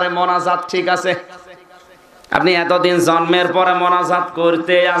তাহলে তার মোনাজাত ঠিক আছে। আপনি এতদিন জন্মের পরে মোনাজাত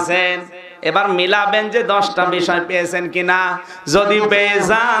করতে আছেন, এবার মিলাবেন যে 10টা বিষয় পেয়েছেন কিনা। যদি পেয়ে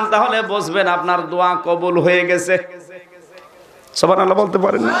যান তাহলে বুঝবেন আপনার দোয়া কবুল হয়ে গেছে। সুবহানাল্লাহ বলতে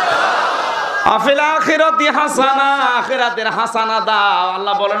পারেন না? আফিল আখিরাতি হাসানা, আখিরাতের হাসানা দাও।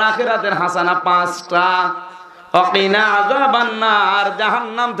 আল্লাহ বলেন আখিরাতের হাসানা 5টা। ওয়াকিনা আযাবান নার,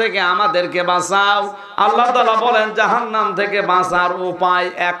 জাহান্নাম থেকে আমাদেরকে বাঁচাও। আল্লাহ তাআলা বলেন জাহান্নাম থেকে বাঁচার উপায়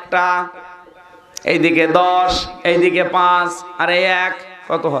একটা। এইদিকে 10, এইদিকে 5, আর এই 1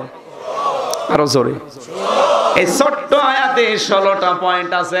 কত হয়? আরো জোরে। এই ছোট্ট আয়াতে 16টা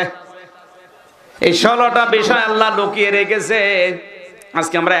পয়েন্ট আছে। এই 16টা বিষয় আল্লাহ লুকিয়ে রেখেছে।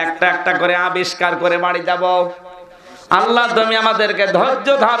 আজকে আমরা একটা একটা করে আবিষ্কার করে বাড়ি যাব। আল্লাহ তুমি আমাদেরকে ধৈর্য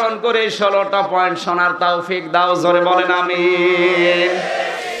ধারণ করে 16টা পয়েন্ট শোনার তৌফিক দাও। জোরে বলেন আমিন।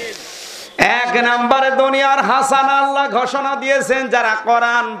 1 নম্বরে দুনিয়ার হাসানা আল্লাহ ঘোষণা দিয়েছেন, যারা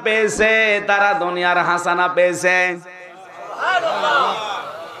কোরআন পেয়েছে তারা দুনিয়ার হাসানা পেয়েছে।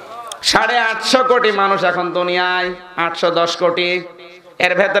 850 কোটি মানুষ এখন দুনিয়ায়, 810 কোটি।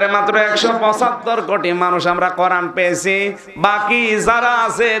 এর ভেতরে মাত্র 175 কোটি মানুষ আমরা কোরআন পেয়েছি। বাকি যারা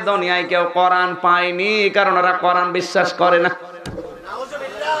আছে দুনিয়ায় কেউ কোরআন পায়নি, কারণ ওরা কোরআন বিশ্বাস করে না।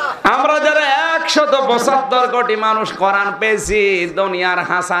 আমরা যারা 175 কোটি মানুষ কোরআন পেয়েছি, দুনিয়ার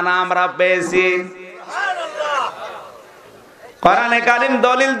হাসানা আমরা পেয়েছি। কোরআনে কারীম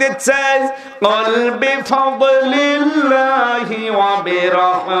দলিল দিচ্ছে, কুল বিফাদলিল্লাহি ওয়া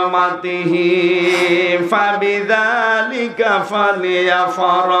বিরহমাতিহি ফাবিযালিকা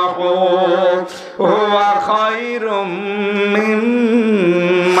ফালিয়াফরাহু হুয়া খায়রুম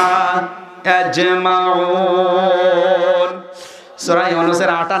মিম্মা ইয়াজমাউন। সূরা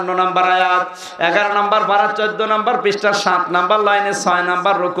ইউনূসের 58 নম্বর আয়াত, 11 নম্বর পারা 14 নম্বর পৃষ্ঠা 7 নম্বর লাইনে 6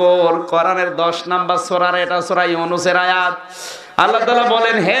 নম্বর রুকুর কোরআনের 10 নম্বর সূরার এটা সূরা ইউনূসের আয়াত। আল্লাহ তাআলা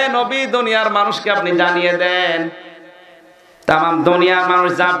বলেন, হে নবী, দুনিয়ার মানুষকে আপনি জানিয়ে দেন তামাম দুনিয়ার মানুষ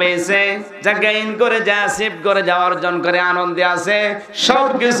যা পেয়েছে, যা গেইন করে, যা সেভ করে, যা অর্জন করে আনন্দে আছে, সব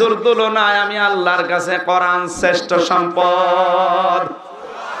কিছুর তুলনায় আমি আল্লাহর কাছে কোরআন শ্রেষ্ঠ সম্পদ।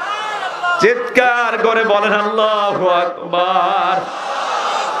 চিৎকার করে বলেন আল্লাহু আকবার।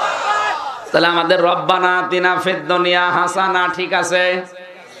 তাহলে আমাদের রব্বানা আতিনা ফিদ দুনিয়া হাসানা ঠিক আছে,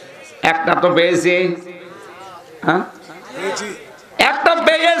 একটা তো পেয়েছি। হ্যাঁ, একটা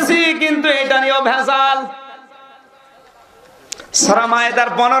পেয়েছি, কিন্তু এটা নিয়েও ভেজাল। সূরা মায়েদার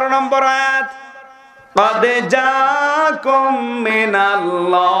 15 নম্বর আয়াত, قد جاءكم من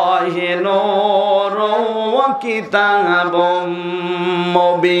الله نور وكتاب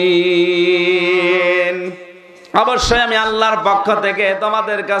مبين। অবশ্যই আমি আল্লাহর পক্ষ থেকে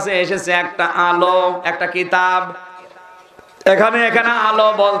তোমাদের কাছে এসেছে একটা আলো, একটা কিতাব। এখানে আলো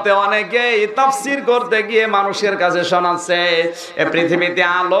বলতে অনেকেই তাফসীর করতে গিয়ে মানুষের কাছে শোনাচ্ছে এই পৃথিবীতে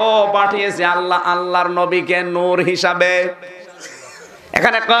আলো পাঠিয়েছে আল্লাহ, আল্লাহর নবীকে নূর হিসাবে।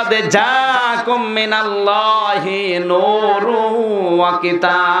 এখানে কদ জাকুম মিনাল্লাহি নূরুন ওয়া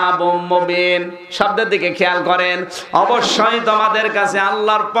কিতাবুম মুবিন শব্দের দিকে খেয়াল করেন। অবশ্যই তোমাদের কাছে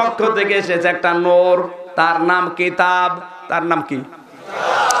আল্লাহর পক্ষ থেকে এসেছে একটা নূর, তার নাম কিতাব। তার নাম কি?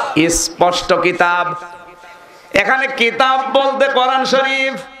 স্পষ্ট কিতাব। এখানে কিতাব বলতে কোরআন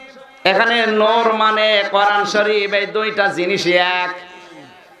শরীফ, এখানে নূর মানে কোরআন শরীফ, এই দুইটা জিনিসই এক।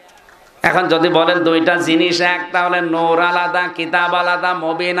 এখন যদি বলেন দুইটা জিনিস এক, তাহলে নূর আলাদা, কিতাব আলাদা,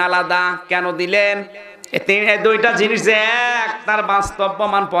 মুবিন আলাদা, কেন দিলেন? এই দুইটা জিনিস যে এক, তার বাস্তব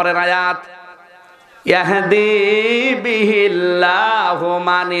প্রমাণ পরের আয়াত। ইয়াহদি বিহিল্লাহু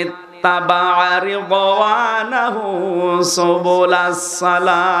মানিত্তাবা'a রিদওয়ানাহু সুবুলাস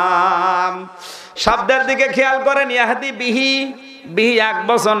সালাম। শব্দের দিকে খেয়াল করেন। ইয়াহদি বিহি, বিহি এক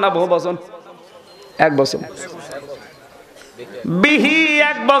বছর না বহু বছর? এক বছর। বিহি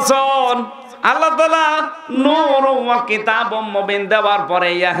এক বছর। আল্লাহ তাআলা নূর ওয়া কিতাবুম মুবিন দেওয়ার পরে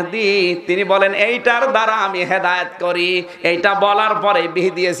ইয়াহদি, তিনি বলেন এইটার দ্বারা আমি হেদায়েত করি, এইটা বলার পরে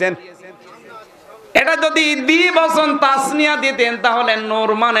বিহি দিয়েছেন। এটা যদি দ্বিবচন তাসনিয়া দিতেন তাহলে নূর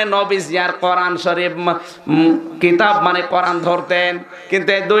মানে নবীজি আর কোরআন শরীফ কিতাব মানে কোরআন ধরতেন। কিন্তু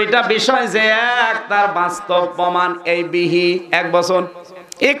এই দুইটা বিষয় যে এক, তার বাস্তব প্রমাণ এই বিহি এক বছর।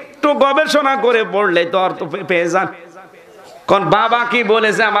 একটু গবেষণা করে পড়লে তো অর্থ পেয়ে যান। কোন বাবা কি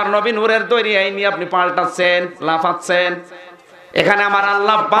বলেছে আমার নবী নূরের তৈরি, এই নিয়ে আপনি পাল্টাচ্ছেন, লাফাচ্ছেন। এখানে আমার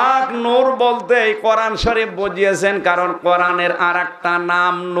আল্লাহ পাক নূর বলতে এই কোরআন শরীফ বুঝিয়েছেন, কারণ কোরআনের আরেকটা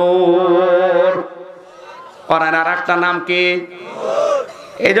নাম নূর। কোরআনের আরেকটা নাম কি?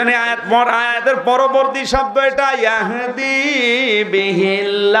 এই জন্য আয়াতের পরবর্তী শব্দ এটা, ইয়াহদি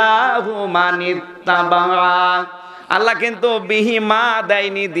বিহিল্লাহু মানিত্তাবা'a। আল্লাহ কিন্তু বিহি মা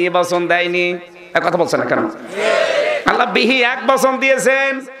দেয়নি, দ্বিবচন দেয়নি। এক কথা বলছেন না কেন? আল্লাহ বিহি এক বচন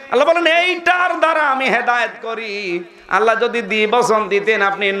দিয়েছেন। আল্লাহ বলেন এইটার দ্বারা আমি হেদায়েত করি। আল্লাহ যদি দ্বিবচন দিতেন,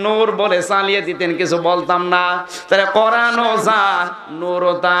 আপনি নূর বলে চালিয়ে দিতেন, কিছু বলতাম না। তাহলে কোরআনও যা,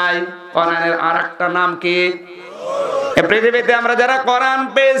 নূরও তাই। কোরআনের আরেকটা নাম কি? এই পৃথিবীতে আমরা যারা কোরআন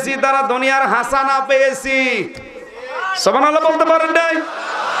পেয়েছি তারা দুনিয়ার হাসানা পেয়েছি। সুবহানাল্লাহ বলতে পারেন নাই?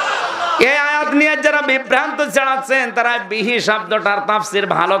 এই আয়াত নিয়ে যারা বিভ্রান্ত চালাচ্ছেন তারা বিহি শব্দটার তাফসীর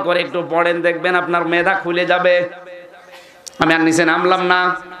ভালো করে একটু পড়েন, দেখবেন আপনার মেধা খুলে যাবে। আমি আর নিচে নামলাম না।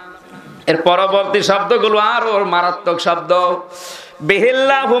 এর পরবর্তী শব্দগুলো আরো মারাত্মক শব্দ।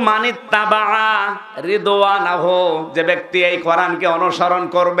 বিহিল্লাহু মানিত্তাবা'a রিদওয়ানাহু, যে ব্যক্তি এই কোরআনকে অনুসরণ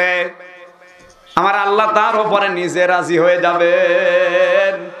করবে আমার আল্লাহ তার উপরে নিজে রাজি হয়ে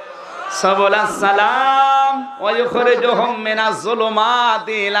যাবেন। সুবুলাস সালাম ওয়া ইখরিজুহুম মিনাজ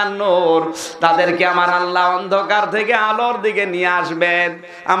যুলুমাতি ইলান নূর, তাদেরকে আমার আল্লাহ অন্ধকার থেকে আলোর দিকে নিয়ে আসবেন।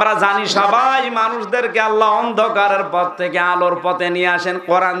 আমরা জানি সবাই মানুষদেরকে আল্লাহ অন্ধকারের পথ থেকে আলোর পথে নিয়ে আসেন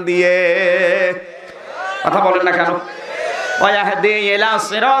কোরআন দিয়ে। কথা বলেন না কেন? ওয়া ইয়াহদি ইলা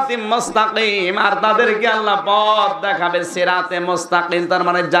সিরাতিম মুস্তাকিম, আর তাদেরকে আল্লাহ পথ দেখাবে সিরাতে মুস্তাকিম, তার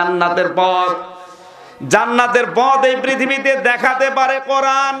মানে জান্নাতের পথ। জান্নাতের পথ এই পৃথিবীতে দেখাতে পারে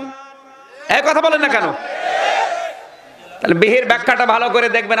কোরআন। এই কথা বলেন না কেন? তাহলে বিহির ব্যাখ্যাটা ভালো করে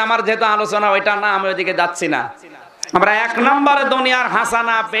দেখবেন। আমার যেহেতু আলোচনা ওইটা না, আমি ওইদিকে যাচ্ছি না। আমরা এক নম্বরে দুনিয়ার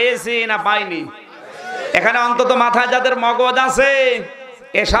হাসানা পেয়েছি না পাইনি? এখানে অন্তত মাথায় যাদের মগজ আছে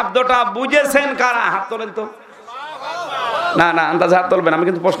এই শব্দটা বুঝেছেন কারা? হাত তোলেন তো। না না, আন্দাজে হাত তুলবেন, আমি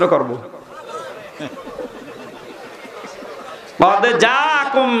কিন্তু প্রশ্ন করবো।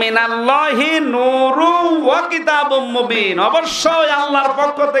 অবশ্যই আল্লাহর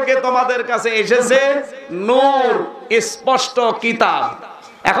পক্ষ থেকে তোমাদের কাছে এসেছে নূর, স্পষ্ট কিতাব।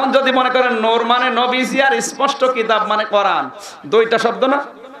 এখন যদি মনে করেন নূর মানে নবীজি আর স্পষ্ট কিতাব মানে কোরআন, দুইটা শব্দ না?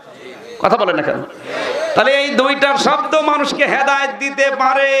 কথা বলেন না কেন? তাহলে এই দুইটার শব্দ মানুষকে হেদায়েত দিতে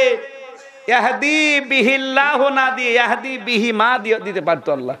পারে। ইয়াহদি বিহিল্লাহু না দিয়ে ইয়াহদি বিহি মা দিয়ে দিতে পারতো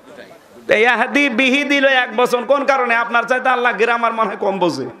আল্লাহ। ইয়াহদি বিহি দিল এক বছর, কোন কারণে? আপনার চাইতে আল্লাহ গ্রামার মনে হয় কম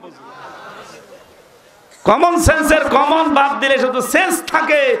বোঝে। কমন সেন্সের কমন বাদ দিলে শুধু সেন্স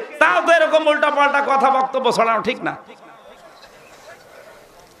থাকে, তাও তো এরকম উল্টা পাল্টা কথা বক্তব্য ছড়ানো ঠিক না।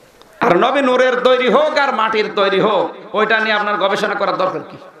 আর নবী নূরের তৈরি হোক আর মাটির তৈরি হোক, ওইটা নিয়ে আপনার গবেষণা করার দরকার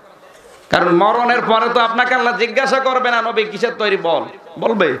কি? কারণ মরণের পরে তো আপনাকে আল্লাহ জিজ্ঞাসা করবে না নবী কিসের তৈরি,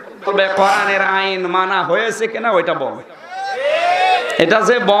 বলবে কোরআনের আইন মানা হয়েছে কিনা, ওইটা বলবে। এটা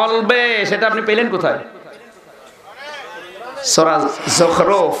যে বলবে সেটা আপনি পেলেন কোথায়? সূরা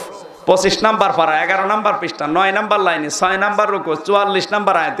যুখরুফ 25 নাম্বার পারা 11 নাম্বার পৃষ্ঠা 9 নাম্বার লাইনে 6 নাম্বার রুকু 44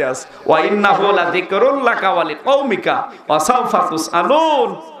 নাম্বার আয়াতে আছে, ওয়া ইন্নাহু লাযিকরুল লাকা ওয়া লিকাওমিকা ওয়া সাওফা তুসআলুন।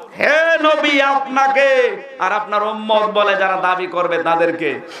 হে নবী, আপনাকে আর আপনার উম্মত বলে যারা দাবি করবে তাদেরকে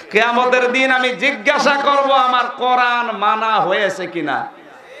কিয়ামতের দিন আমি জিজ্ঞাসা করব আমার কোরআন মানা হয়েছে কিনা।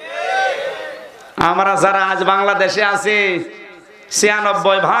 আমরা যারা আজ বাংলাদেশে আছি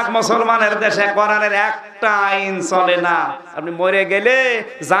 96% মুসলমানের দেশে কোরআনের একটা আইন চলে না। আপনি মরে গেলে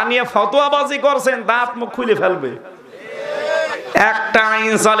জানিয়ে ফতোয়াবাজি করছেন, দাঁত মুখ খুলে ফেলবে। একটা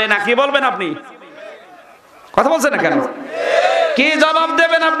আইন চলে না, কি বলবেন আপনি? কথা বলছেন না কেন? কি জবাব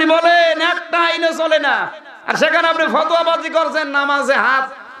দেবেন আপনি? বলেন একটা আইনে চলে না, আর সেখানে আপনি ফতোয়াবাজি করছেন নামাজে হাত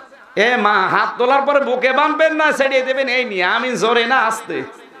হাত তোলার পরে বুকে বাঁধবেন না ছেড়িয়ে দেবেন, এই নিয়ে আমি জোরে না আসতে।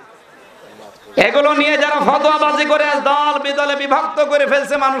 এগুলো নিয়ে যারা ফতোয়াবাজি করে দল বিদলে বিভক্ত করে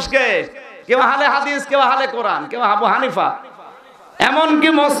ফেলছে মানুষকে, কেউ আহলে হাদিস, কেউ আহলে কোরআন, কেউ আবু হানিফা, এমনকি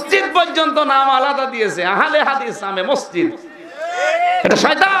মসজিদ পর্যন্ত নাম আলাদা দিয়েছে, আহলে হাদিস নামে মসজিদ। এটা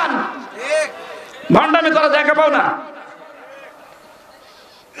শয়তান, ভণ্ডামি করা জায়গা পাও না।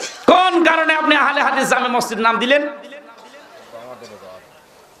 কোন কারণে আপনি আহলে হাদিস নামে মসজিদ নাম দিলেন?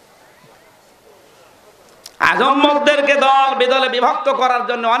 আজম্মতদেরকে দল বিদলে বিভক্ত করার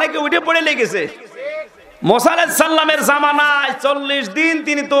জন্য অনেকে উঠে পড়ে লেগেছে। মুসা আলাইহিস সালামের জামানায় 40 দিন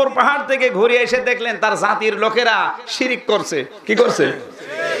তিনি তোর পাহাড় থেকে ঘুরে এসে দেখলেন তার জাতির লোকেরা শিরিক করছে। কি করছে?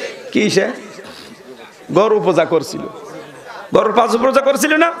 কি সে গরু পূজা করছিল, গরুর পাশে পূজা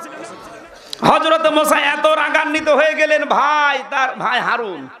করছিল না? হযরত মুসা এত রাগান্বিত হয়ে গেলেন, তার ভাই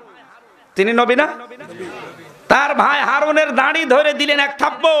হারুন, তিনি নবী না, তার ভাই হারুনের দাড়ি ধরে দিলেন এক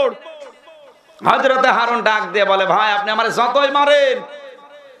থাপ্পড়। হযরতে হারুন ডাক দিয়ে বলে, ভাই আপনি আমারে যতই মারেন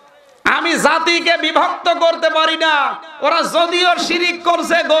আমি জাতিকে বিভক্ত করতে পারি না। ওরা যদিও শিরিক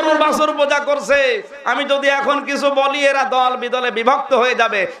করছে, গরুর বাছুর পূজা করছে, আমি যদি এখন কিছু বলি এরা দল বিদলে বিভক্ত হয়ে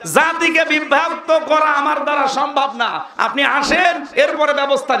যাবে। জাতিকে বিভক্ত করা আমার দ্বারা সম্ভব না। আপনি আসেন, এরপরে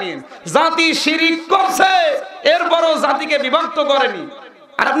ব্যবস্থা নিন। জাতি শিরিক করছে, এরপরও জাতিকে বিভক্ত করেনি,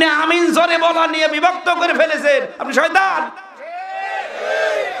 আর আপনি আমিন জোরে বলা নিয়ে বিভক্ত করে ফেলেছেন। আপনি শয়তান।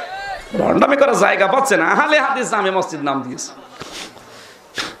 ভণ্ডামি করার জায়গা পাচ্ছে না, আহলে হাদিস নামে মসজিদ নাম দিয়েছে।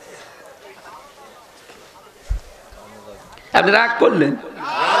 আপনি রাগ করলেন?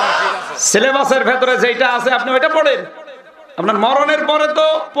 সিলেবাসের ভেতরে যেটা আছে আপনি ওইটা পড়েন। আপনার মরণের পরে তো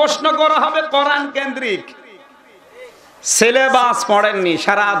প্রশ্ন করা হবে কোরআন কেন্দ্রিক। সিলেবাস পড়েননি,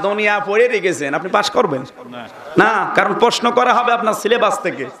 সারা দুনিয়া পড়ে রেখেছেন, আপনি পাস করবেন না? কারণ প্রশ্ন করা হবে আপনার সিলেবাস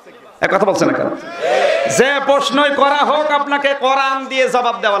থেকে। এক কথা বলছেন না কেন? যে প্রশ্নই করা হোক আপনাকে কোরআন দিয়ে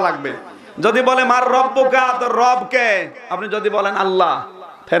জবাব দেওয়া লাগবে। যদি বলে মার রব্বুকা, তো রব কে? আপনি যদি বলেন আল্লাহ,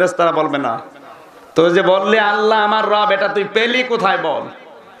 ফেরেশতারা বলবে না। তো যে বললে আল্লাহ আমার রব, এটা তুই পেলি কোথায় বল?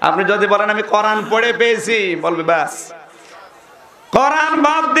 আপনি যদি বলেন আমি কোরআন পড়ে পেয়েছি, বলবে ব্যাস। কোরআন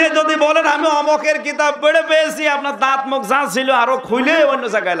বাদ দিয়ে যদি বলেন আমি অমকের কিতাব পড়ে পেয়েছি, আপনার দাঁত মুখ যা ছিল আরো খুলে অন্য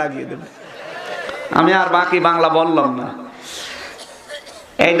জায়গায় লাগিয়ে দেবে। আমি আর বাকি বাংলা বললাম না।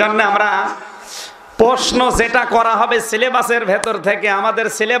 এই জন্য আমরা প্রশ্ন যেটা করা হবে সিলেবাসের ভেতর থেকে, আমাদের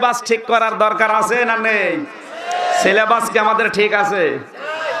সিলেবাস ঠিক করার দরকার আছে না নেই? সিলেবাস কি আমাদের ঠিক আছে?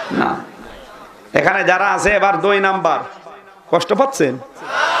 না। এখানে যারা আছে এবার 2 নাম্বার, কষ্ট পাচ্ছেন?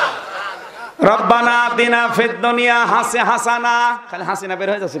 রব্বানা আতিনা ফিদ দুনিয়া হাসানা, খালি হাসিনা বের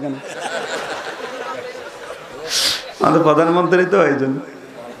হয়ে যাচ্ছে কেন? আমাদের প্রধানমন্ত্রী তো এই জন্য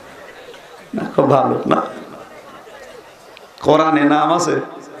খুব ভালো না, কোরআনে নাম আছে,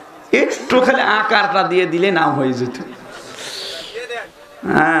 একটু খালি আকারটা দিয়ে দিলে নাম হয়ে যেত।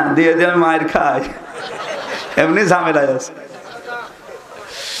 হ্যাঁ, দিয়ে দিয়ে মায়ের খাই, এমনি ঝামেলায় আছে।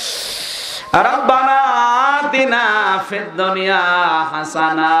 রব্বানা আতিনা ফিদ দুনিয়া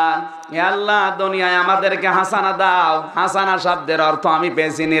হাসানা, হে আল্লাহ দুনিয়ায় আমাদেরকে হাসানা দাও। হাসানা শব্দের অর্থ আমি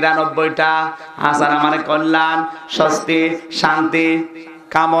পেয়েছি 99টা। হাসানা মানে কল্যাণ, স্বস্তি, শান্তি,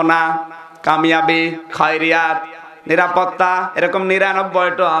 কামনা, কামিয়াবি, খয়রিয়াত, নিরাপত্তা, এরকম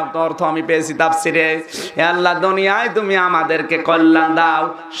 99টা অর্থ আমি পেয়েছি তাফসিরে। হে আল্লাহ দুনিয়ায় তুমি আমাদেরকে কল্যাণ দাও,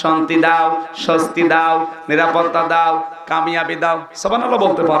 শান্তি দাও, স্বস্তি দাও, নিরাপত্তা দাও, কামিয়াবি দাও। সুবহানাল্লাহ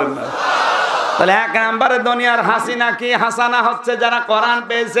বলতে পারেন না? তাহলে 1 নম্বরে দুনিয়ার হাসিনা কি? হাসানা হচ্ছে যারা কোরআন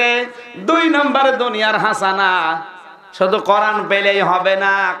পেয়েছে। 2 নম্বরে দুনিয়ার হাসানা শুধু কোরআন পেলেই হবে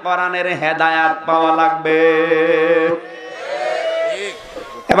না, কোরআনের হেদায়েত পাওয়া লাগবে।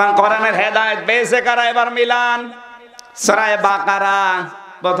 এবং কোরআনের হেদায়েত পেয়েছে কারা? এবার মিলান সূরা বাকারা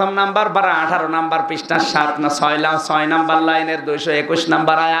প্রথম নাম্বার 18 নাম্বার পৃষ্ঠা 6 নাম্বার লাইনের 221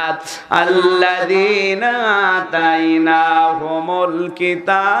 নাম্বার আয়াত। আল্লাযীনা আতাইনাহুমুল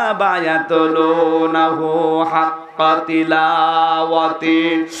কিতাবা ইয়াতলুনাহু হাক্কা তিলাওয়াতি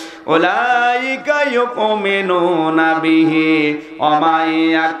উলাইকা ইউমিনুনা বিহি ওয়া মান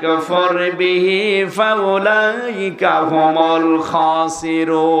ইয়াকফুর বিহি ফাউলাইকা হুমুল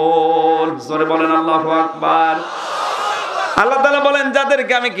খাসিরুন। জোরে বলেন আল্লাহু আকবার। আল্লাহ তাআলা বলেন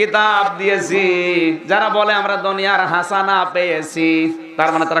যাদেরকে আমি কিতাব দিয়েছি, যারা বলে আমরা দুনিয়ার হাসানা পেয়েছি, তার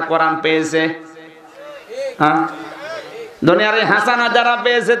মানে তারা কোরআন পেয়েছে। হ্যাঁ, দুনিয়ার হাসানা যারা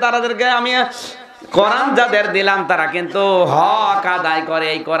পেয়েছে তাদেরকে আমি কোরআন যাদের দিলাম, তারা কিন্তু হক আদায় করে,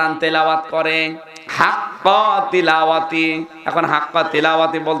 এই কোরআন তেলাওয়াত করে। হাক্কা তিলাওয়াতি। এখন হাক্কা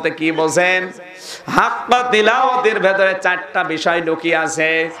তিলাওয়াতি বলতে কি বোঝেন? হাক্কা তিলাওয়াতির ভেতরে 4টা বিষয় লুকিয়ে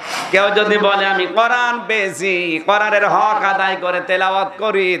আছে। কেউ যদি বলে আমি কোরআন পেয়েছি, কোরআনের হক আদায় করে তেলাওয়াত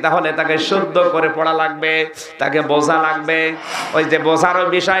করি, তাহলে তাকে শুদ্ধ করে পড়া লাগবে, তাকে বোঝা লাগবে। ওই যে বোঝার ওই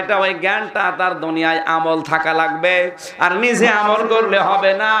বিষয়টা, ওই জ্ঞানটা তার দুনিয়ায় আমল থাকা লাগবে। আর নিজে আমল করলে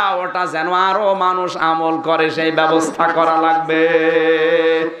হবে না, ওটা যেন আরো মানুষ আমল করে সেই ব্যবস্থা করা লাগবে।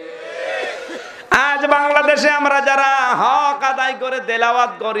 আজ বাংলাদেশে আমরা যারা হক আদায় করে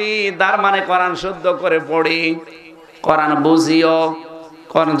তেলাওয়াত করি, তার মানে কোরআন শুদ্ধ করে পড়ি, কোরআন বুঝিও,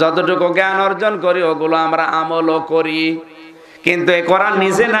 কোরআন যতটুকু জ্ঞান অর্জন করি ওগুলো আমরা আমলও করি। কিন্তু এই কোরআন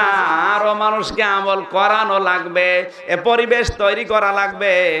নিজে না, আরো মানুষকে আমল করানো লাগবে, এ পরিবেশ তৈরি করা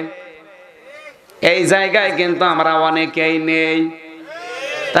লাগবে। এই জায়গায় কিন্তু আমরা অনেকেই নেই।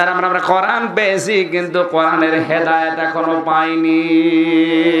 তার আমরা কোরআন পেয়েছি কিন্তু কোরআনের হেদায়েত এখনো পাইনি।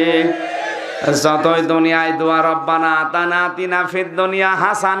 যতই দুনিয়ায় দোয়া রব্বানা আতানা আতিনা ফিদ দুনিয়া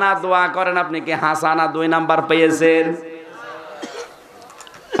হাসানা দোয়া করেন, আপনি কি হাসানা 2 নাম্বার পেয়েছেন?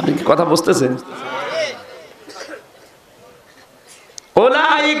 আপনি কি কথা বুঝতেছেন?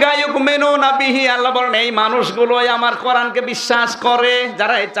 উলাইকা ইউমিনুনা বিহি, আল্লাহ বলেন এই মানুষগুলোই আমার কোরআনকে বিশ্বাস করে,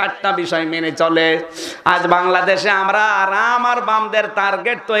 যারা এই 4টা বিষয় মেনে চলে। আজ বাংলাদেশে আমরা আর আমার বামদের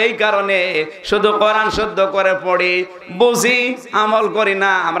টার্গেট তো এই কারণে, শুধু কোরআন শুদ্ধ করে পড়ি, বুঝি, আমল করি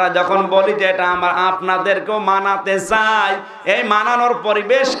না। আমরা যখন বলি যে এটা আমরা আপনাদেরকেও মানাতে চাই, এই মানানোর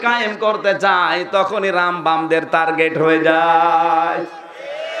পরিবেশ কায়েম করতে চাই, তখনই রাম বামদের টার্গেট হয়ে যায়।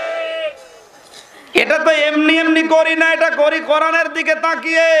 এটা তো এমনি এমনি করি না, এটা করি কোরআনের দিকে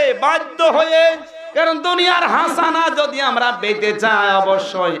তাকিয়ে, বাধ্য হয়ে। কারণ দুনিয়ার হাসানা যদি আমরা পেতে চাই,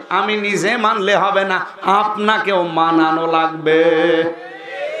 অবশ্যই আমি নিজে মানলে হবে না, আপনাকেও মানানো লাগবে।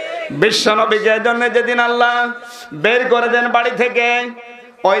 বিশ্বনবীকে জন্য যেদিন আল্লাহ বের করে দেন বাড়ি থেকে,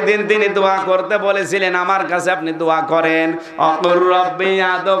 ওই দিন তিনি দোয়া করতে বলেছিলেন, আমার কাছে আপনি দোয়া করেন, আকুর রব্বি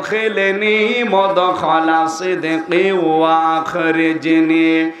আদখিলনি মুদখালা সিদকি ওয়া আখরিজনি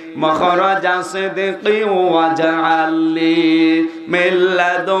মাখরাজা সিদকি ওয়াজআলনি মিন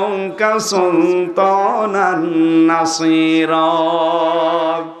লাদুনকা সুলতানান নাসীরা।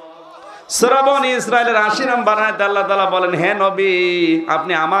 সূরা বনী ইসরাঈলের ৮০ নম্বর আয়াতে আল্লাহ তাআলা বলেন, হে নবী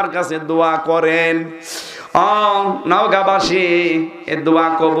আপনি আমার কাছে দোয়া করেন। নওগাঁবাসী, এ দোয়া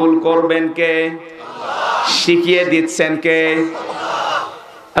কবুল করবেন কে? শিখিয়ে দিচ্ছেন কে?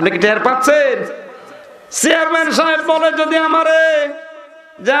 আপনি কি টের পাচ্ছেন? চেয়ারম্যান সাহেব বলে যদি আমারে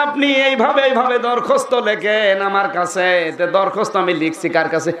যে আপনি এইভাবে দরখাস্ত লেখেন আমার কাছে, তে দরখাস্ত আমি লিখছি কার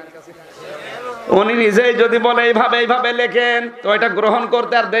কাছে? উনি নিজেই যদি বলে এইভাবে লেখেন, তো এটা গ্রহণ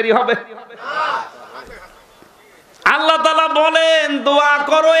করতে আর দেরি হবে? আল্লাহ তাআলা বলেন দোয়া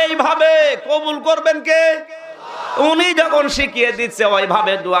করো এইভাবে, কবুল করবেন কে? উনি যখন শিখিয়ে দিচ্ছে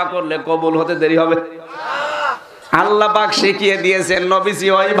ওইভাবে দোয়া করলে কবুল হতে দেরি হবে? আল্লাহ পাক শিখিয়ে দিয়েছেন, নবীজি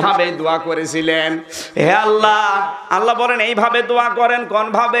ওইভাবে দোয়া করেছিলেন। হে আল্লাহ, আল্লাহ বলেন এইভাবে দোয়া করেন। কোন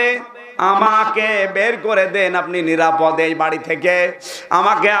ভাবে? আমাকে বের করে দেন আপনি নিরাপদে এই বাড়ি থেকে,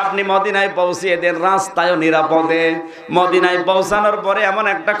 আমাকে আপনি মদিনায় পৌঁছিয়ে দেন রাস্তায়ও নিরাপদে। মদিনায় পৌঁছানোর পরে এমন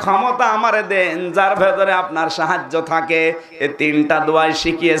একটা ক্ষমতা আমারে দেন যার ভেতরে আপনার সাহায্য থাকে। এই 3টা দোয়াই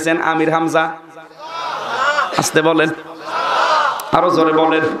শিখিয়েছেন আমির হামজা। আসতে বলেন, আরো জোরে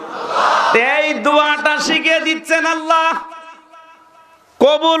বলেন। এই দোয়াটা শিখিয়ে দিচ্ছেন আল্লাহ,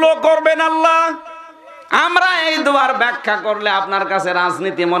 কবুলও করবেন আল্লাহ। আমরা এই দোয়ার ব্যাখ্যা করলে আপনার কাছে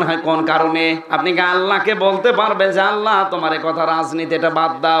রাজনীতি মনে হয় কোন কারণে? আপনি কি আল্লাহকে বলতে পারবেন যে আল্লাহ তোমার এই কথা রাজনীতি এটা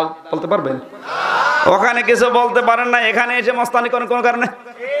বাদ দাও? বলতে পারবেন? ওখানে কিছু বলতে পারেন না, এখানে এসে মস্তানি করেন কোন কারণে?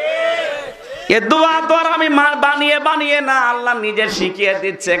 এ দোয়া তো আর আমি বানিয়ে না, আল্লাহ নিজে শিখিয়ে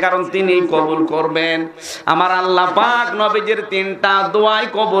দিচ্ছে, কারণ তিনি কবুল করবেন। আমার আল্লাহ পাক নবীজির 3টা দোয়াই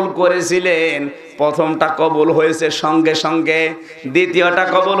কবুল করেছিলেন। প্রথমটা কবুল হয়েছে সঙ্গে সঙ্গে, দ্বিতীয়টা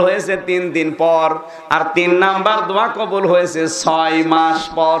কবুল হয়েছে 3 দিন পর, আর 3 নাম্বার দোয়া কবুল হয়েছে 6 মাস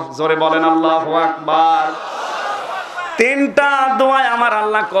পর। জোরে বলেন আল্লাহু আকবার। 3টা দোয়াই আমার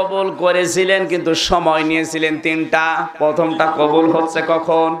আল্লাহ কবুল করেছিলেন, কিন্তু সময় নিয়েছিলেন 3টা। প্রথমটা কবুল হচ্ছে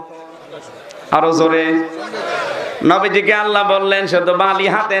কখন? আরো জোরে। নবীজিকে আল্লাহ বললেন শুধু বালি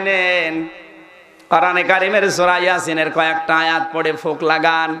হাতে নেন, কোরআনে কারিমের সূরা ইয়াসিনের কয়েকটা আয়াত পড়ে ফুঁক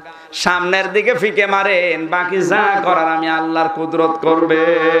লাগান, সামনের দিকে ফিকে মারেন, বাকি যা করার আমি আল্লাহর কুদরত করবে।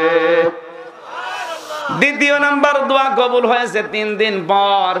 দ্বিতীয় নাম্বার দোয়া কবুল হয়েছে 3 দিন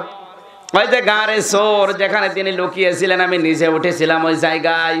পর। ওই যে গারে সোর যেখানে তিনি লুকিয়েছিলেন, আমি নিজে উঠেছিলাম ওই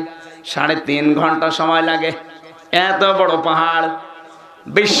জায়গায়। 3.5 ঘন্টা সময় লাগে, এত বড় পাহাড়।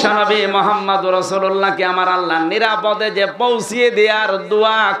 বিশ্বনবী মুহাম্মদুর রাসূলুল্লাহকে আমার আল্লাহ নিরাপদে যে পৌঁছিয়ে দেওয়ার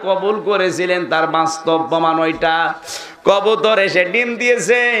দোয়া কবুল করেছিলেন তার বাস্তব প্রমাণ ওইটা। কবুতর এসে ডিম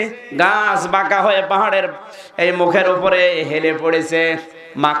দিয়েছে, গাছ বাঁকা হয়ে পাহাড়ের এই মুখের উপরে হেলে পড়েছে,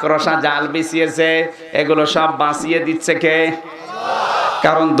 মাকড়সা জাল বিছিয়েছে, এগুলো সব বাঁচিয়ে দিচ্ছে কে?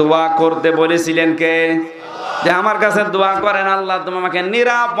 কারণ দোয়া করতে বলেছিলেন কে? যে আমার কাছে দোয়া করেন, আল্লাহ তুমি আমাকে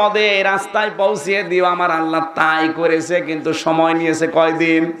নিরাপদে রাস্তায় পৌঁছিয়ে দিও। আমার আল্লাহ তাই করেছে, কিন্তু সময় নিয়েছে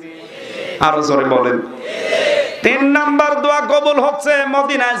কয়দিন? আরো জোরে বলেন। 3 নাম্বার দোয়া কবুল হচ্ছে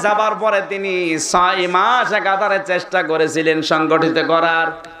মদিনায় যাবার পরে তিনি 6 মাস একাধারে চেষ্টা করেছিলেন সংগঠিত করার।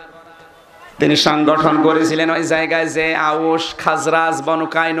 তিনি সংগঠন করেছিলেন ওই জায়গায় যে আউস, খাজরাজ, বনু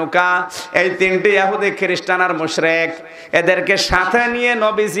কায়নুকা, এই 3টি ইহুদি, খ্রিস্টান আর মুশরিক, এদেরকে সাথে নিয়ে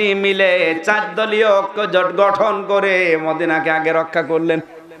নবীজি মিলে 4 দলীয় ঐক্য জোট গঠন করে মদিনাকে আগে রক্ষা করলেন।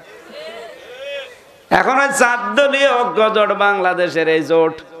 এখন ওই 4 দলীয় ঐক্য জোট বাংলাদেশের এই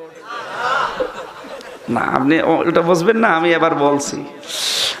জোট না, আপনি ওটা বুঝবেন না, আমি এবার বলছি।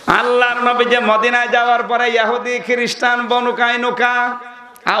 আল্লাহর নবী যে মদিনায় যাওয়ার পরে ইহুদি, খ্রিস্টান, বনু কায়নুকা,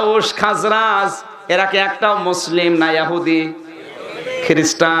 আউস, খাজরাজ, এরা কি একটাও মুসলিম না? ইহুদি,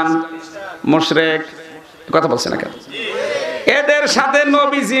 খ্রিস্টান, মুশরিক, কথা বলছে না কেন? এদের সাথে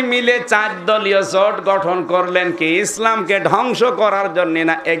নবীজি মিলে 4 দলীয় জোট গঠন করলেন কি ইসলামকে ধ্বংস করার জন্য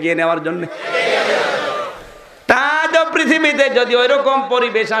না এগিয়ে নেওয়ার জন্য? তাজ পৃথিবীতে যদি ওইরকম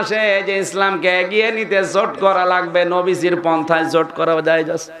পরিবেশ আসে যে ইসলামকে এগিয়ে নিতে জোট করা লাগবে, নবীজির পন্থায় জোট করা যায়?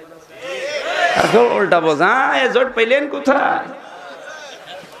 এখন উল্টা বোঝা, এ জোট পেলেন কোথায়?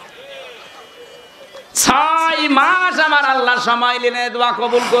 6 মাস আমার আল্লাহ সময় নিলেন দোয়া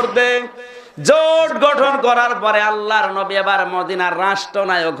কবুল করতে। জোট গঠন করার পরে আল্লাহর নবী এবার মদিনার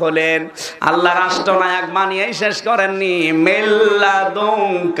রাষ্ট্রনায়ক হলেন। আল্লাহ রাষ্ট্রনায়ক বানিয়ে শেষ করেননি,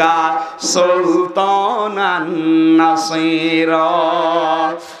 মিল্লাদুনকা সুলতানান নাসীরা।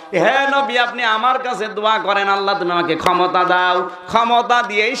 হে নবী, আপনি আমার কাছে দোয়া করেন, আল্লাহ তুমি আমাকে ক্ষমতা দাও, ক্ষমতা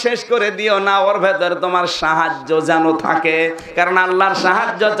দিয়েই শেষ করে দিও না, ওর ভেতরে তোমার সাহায্য যেন থাকে, কারণ আল্লাহর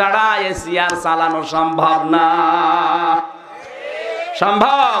সাহায্য ছাড়া এশিয়ার চালানো সম্ভব না।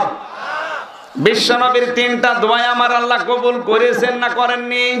 সম্ভব? বিশ্বনবীর 3টা দোয়া আমার আল্লাহ কবুল করেছেন না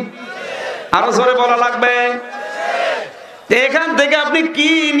করেননি? আরো জোরে বলা লাগবে। এখান থেকে আপনি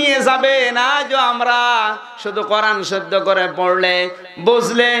কি নিয়ে যাবেন? আজও আমরা শুধু কোরআন শুদ্ধ করে পড়লে,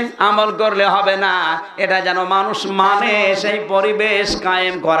 বুঝলে, আমল করলে হবে না, এটা যেন মানুষ মানে সেই পরিবেশ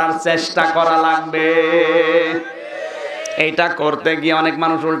কায়েম করার চেষ্টা করা লাগবে। এইটা করতে গিয়ে অনেক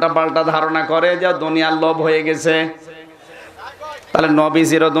মানুষ উল্টা পাল্টা ধারণা করে যে দুনিয়ার লোভ হয়ে গেছে। তাহলে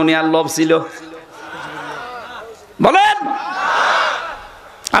নবীজিরও দুনিয়ার লোভ ছিল? বলেন।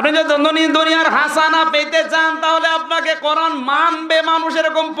 আপনি যদি দুনিয়ার হাসানা পেতে চান তাহলে আপনাকে কোরআন মানবে মানুষ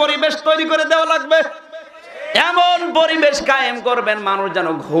এরকম পরিবেশ তৈরি করে দেওয়া লাগবে। এমন পরিবেশ কায়েম করবেন মানুষ যেন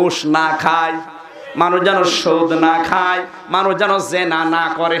ঘুষ না খায়, মানুষ যেন সুদ না খায়, মানুষ যেন জেনা না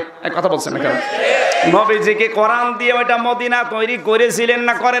করে। এক কথা বলছেন না কেন? নবীজিকে কোরআন দিয়ে ওইটা মদিনা তৈরি করেছিলেন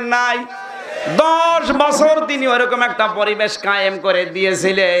না করেন নাই? 10 বছর তিনি ওরকম একটা পরিবেশ কায়েম করে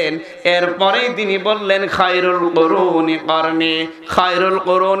দিয়েছিলেন। এরপরেই তিনি বললেন, খায়রুল কুরুনি করনি, খায়রুল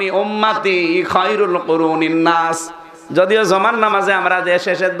কুরুনি উম্মতি, খায়রুল কুরুনি নাস। যদিও জমান নামাজে আমরা যে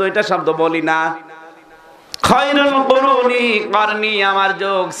শেষের 2টা শব্দ বলি না, খায়রুল কুরুনি করনি আমার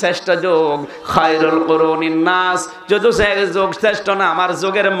যুগ শ্রেষ্ঠ যুগ, খায়রুল কুরুনি নাস যদিও সে যুগ শ্রেষ্ঠ না, আমার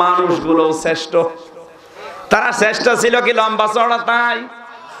যুগের মানুষগুলো শ্রেষ্ঠ। তারা শ্রেষ্ঠ ছিল কি লম্বা চড়া তাই?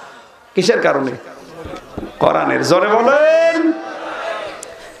 কিসের কারণে? কোরআনের। জোরে বলেন।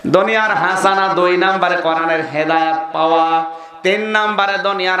 দুনিয়ার হাসানা 2 নম্বরে কোরআনের হেদায়েত পাওয়া, 3 নম্বরে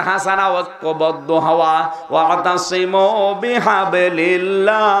দুনিয়ার হাসানা ঐক্যবদ্ধ হওয়া, ওয়াতাসিমু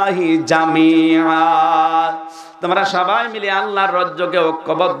বিহাবলিল্লাহি জামিআ। তোমরা সবাই মিলে আল্লাহর রজ্জকে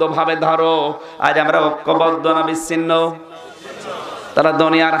ঐক্যবদ্ধ ভাবে ধরো। আজ আমরা ঐক্যবদ্ধ না বিচ্ছিন্ন? তারা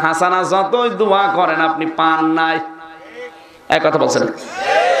দুনিয়ার হাসানা যতই দোয়া করেন আপনি পান নাই। এক কথা বলছেন।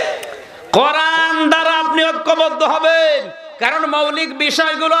 কোরআন দ্বারা আপনি ঐক্যবদ্ধ হবেন, কারণ মৌলিক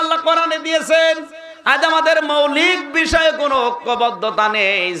বিষয়গুলো আল্লাহ কোরআনে দিয়েছেন। আজ আমাদের মৌলিক বিষয়ে কোনো ঐক্যবদ্ধতা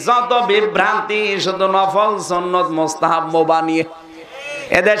নেই, যত বিভ্রান্তি, শুধু নফল, সুন্নত, মুস্তাহাব, মুবাহ নিয়ে।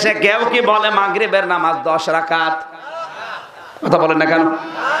 এদেশে কেউ কি বলে মাগরিবের নামাজ 10 রাকাত? কথা বলেন না কেন?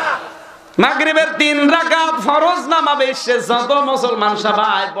 মাগরিবের 3 রাকাত ফরজ নামাজ এসে যত মুসলমান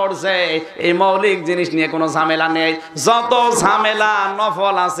সবাই পড়ছে, এই মৌলিক জিনিস নিয়ে কোনো ঝামেলা নেই। যত ঝামেলা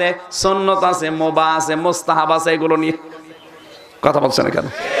নফল আছে, সুন্নত আছে, মুবাহ আছে, মুস্তাহাব আছে, এগুলো নিয়ে। কথা বলছেন না কেন?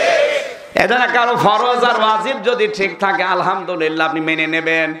 এজন্য কারো ফরজ আর ওয়াজিব যদি ঠিক থাকে আলহামদুলিল্লাহ আপনি মেনে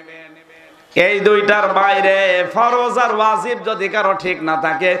নেবেন। এই দুইটার বাইরে ফরজ আর ওয়াজিব যদি কারো ঠিক না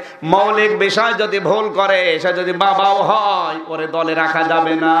থাকে, মৌলিক বিষয় যদি ভুল করে, সে যদি বাবাও হয়, ওরে দলে রাখা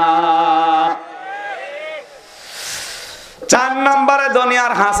যাবে না। 4 নম্বরে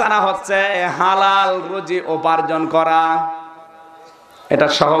দুনিয়ার হাসানা হচ্ছে হালাল রুজি উপার্জন করা। এটা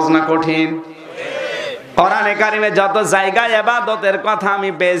সহজ না কঠিন? কোরআনে কারিমে যত জায়গায় ইবাদতের কথা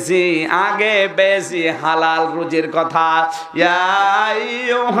আমি পেয়েছি, আগে পেয়েছি হালাল রুজির কথা। ইয়া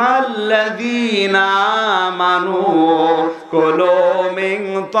আইয়ুহাল্লাযীনা আমানু কুলু মিন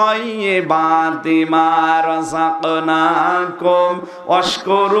তাইয়্যিবাতি মা রাযাকনাকুম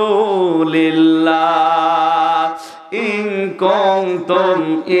ওয়াশকুরু লিল্লাহ ইন কুনতুম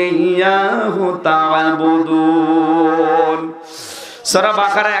ইয়্যাহু তা'বুদুন। সূরা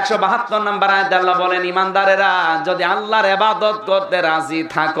বাকারা 172 নম্বর আয়াতে আল্লাহ বলেন, ইমানদারেরা যদি আল্লাহর ইবাদত করতে রাজি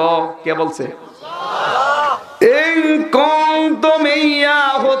থাকো, কে বলছে? ইন কুনতুম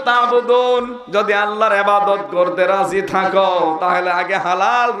ইয়্যাহু তা'বুদুন, যদি আল্লাহর ইবাদত করতে রাজি থাকো তাহলে আগে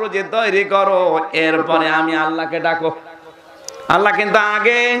হালাল রুজি তৈরি করো, এরপরে আমি আল্লাহকে ডাকো। আল্লাহ কিন্তু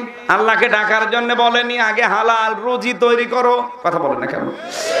আগে আল্লাহকে ডাকার জন্য বলেনি আগে হালাল রুজি তৈরি করো। কথা বলেন না কেন?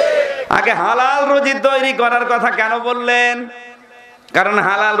 আগে হালাল রুজি তৈরি করার কথা কেন বললেন? কারণ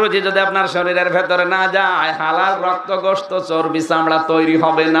হালাল রুজি যদি আপনার শরীরের ভেতরে না যায়, হালাল রক্ত গোশত চর্বি চামড়া তৈরি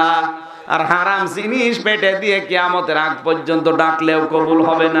হবে না। আর হারাম জিনিস পেটে দিয়ে কিয়ামতের আগ পর্যন্ত ডাকলেও কবুল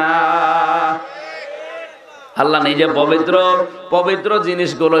হবে না। আল্লাহ নিজে পবিত্র, পবিত্র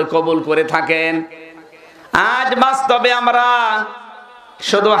জিনিসগুলো কবুল করে থাকেন। আজ বাস্তবে আমরা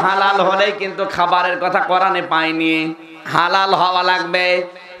শুধু হালাল হলেই কিন্তু খাবারের কথা কোরআনে পাইনি। হালাল হওয়া লাগবে,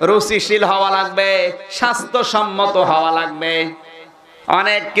 রুচিশীল হওয়া লাগবে, স্বাস্থ্যসম্মত হওয়া লাগবে।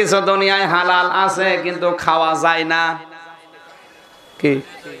 অনেক কিছু দুনিয়ায় হালাল আছে কিন্তু খাওয়া যায় না। কি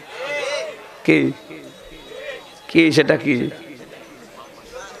কি কি সেটা কি?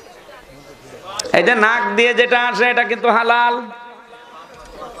 এই যে নাক দিয়ে যেটা আসে এটা কিন্তু হালাল।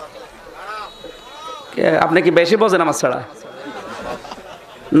 আপনি কি বেশি বোঝেন আমার ছাড়া?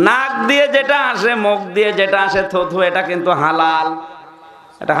 নাক দিয়ে যেটা আসে, মুখ দিয়ে যেটা আসে থুথু, এটা কিন্তু হালাল,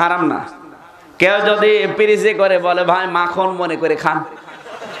 এটা হারাম না। কেউ যদি পিরিচি করে বলে ভাই মাখন মনে করে খান,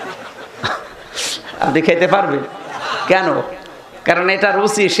 আপনি খেতে পারবেন? কেন? কারণ এটা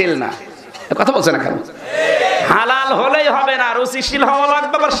রুচিশীল না। কথা বলছে না কেন? হালাল হলেই হবে না, রুচিশীল হওয়া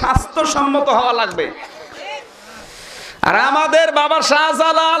লাগবে, আবার স্বাস্থ্যসম্মত হওয়া লাগবে। আর আমাদের বাবার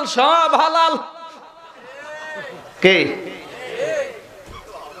শাহজালাল সব হালাল। কে?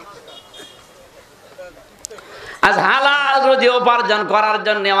 আজ হালাল রুজি উপার্জন করার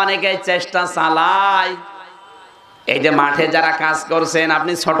জন্য অনেকে চেষ্টা চালায়। এই যে মাঠে যারা কাজ করছেন,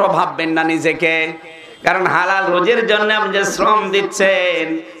 আপনি ছোট ভাববেন না নিজেকে, কারণ হালাল রুজির জন্য আপনি যে শ্রম দিচ্ছেন,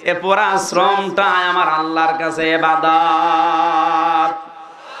 এ পুরা শ্রমটা আমার আল্লাহর কাছে ইবাদত।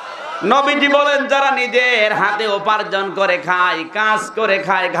 নবীজি বলেন, যারা নিজের হাতে উপার্জন করে খায়, কাজ করে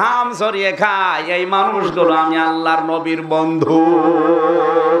খায়, ঘাম ঝরিয়ে খায়, এই মানুষগুলো আমি আল্লাহর নবীর বন্ধু।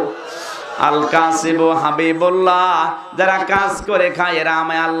 আল কাসিবু হাবিবুল্লাহ, যারা কাজ করে খায় এরা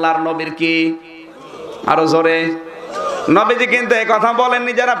আমি আল্লাহর নবীর কি? আরো জোরে। নবীজি কিন্তু এই কথা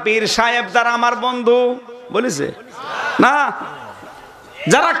বলেননি যারা পীর সাহেব তারা আমার বন্ধু, বলেছে না।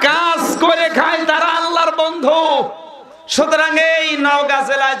 যারা কাজ করে খায় তারা আল্লাহর বন্ধু। সুতরাং এই নওগাঁ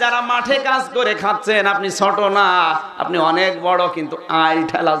জেলায় যারা মাঠে কাজ করে খাচ্ছেন, আপনি ছোট না, আপনি অনেক বড়, কিন্তু আইল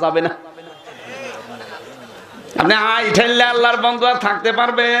ঠেলা যাবে না। আপনি আইল ঠেললে আল্লাহর বন্ধু আর থাকতে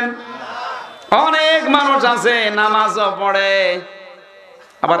পারবেন? অনেক মানুষ আছে নামাজও পড়ে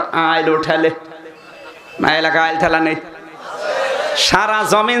আবার আইলও ঠেলে না। এলাকা আইল ঠেলা নেই, সারা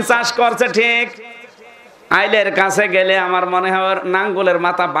জমিন চাষ করছে ঠিক, আইলের কাছে গেলে আমার মনে হয় নাঙ্গলের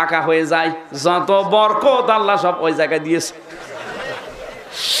মাথা বাঁকা হয়ে যায়। যত বরকত আল্লাহ সব ওই জায়গায় দিয়েছে।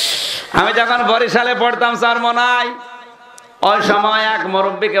 আমি যখন বরিশালে পড়তাম চরমোনাই, ওই সময় এক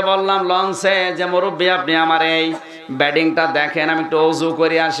মুরব্বীকে বললাম লঞ্চে যে মুরব্বী আপনি আমার এই ব্যাডিংটা দেখেন, আমি একটু অজু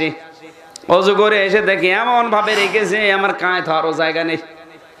করে আসি। অজু করে এসে দেখি এমন ভাবে রেখেছে আমার কাঁয় ধরো জায়গা নেই।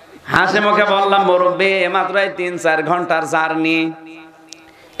 হাসি মুখে বললাম মুরব্বী মাত্র 3-4 ঘন্টার জার্নি,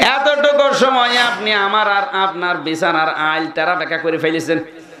 এতটুকু সময় আপনি আমার আর আপনার বিছানার আইল টেরা বেঁকা করে ফেলেছেন।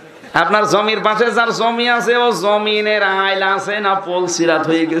 আপনার জমির পাশে যার জমি আছে ও জমিনের আইল আছে না পোল সিরাত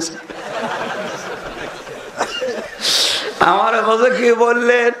হয়ে গেছে। আমার বলছে কি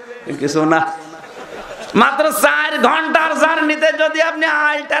বললেন? কিছু না, মাত্র 4 ঘন্টার জার্নিতে যদি আপনি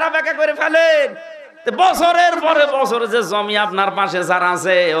আইল টেরা বেঁকা করে ফেলেন, বছরের পরে বছর যে জমি আপনার পাশে যার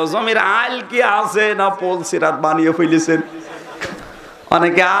আছে ও জমির আইল কি আছে না পোল সিরাত বানিয়ে ফেলেছেন।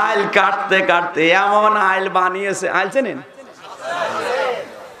 অনেকে আইল কাটতে কাটতে এমন আইল বানিয়েছে, আইল চেনেন?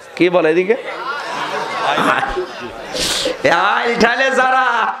 কি বলে এদিকে? আইল ঠালে যারা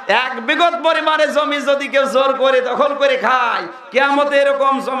এক বিগত পরিমাণে জমি যদি কেউ জোর করে দখল করে খায়, কিয়ামতে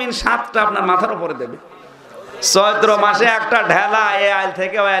এরকম জমিন 7টা আপনার মাথার উপরে দেবে। চৈত্র মাসে একটা ঢেলা এই আইল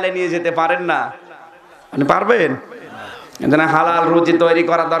থেকে ওই আইলে নিয়ে যেতে পারেন না। আপনি পারবেন? এজন্য হালাল রুজি তৈরি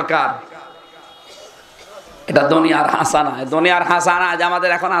করা দরকার। এটা দুনিয়ার হাসানা। দুনিয়ার হাসানা আজ আমাদের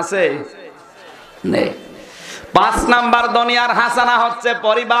এখন আছে নেই। 5 নাম্বার দুনিয়ার হাসানা হচ্ছে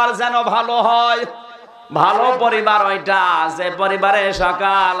পরিবার যেন ভালো হয়। ভালো পরিবার ওইটা যে পরিবারে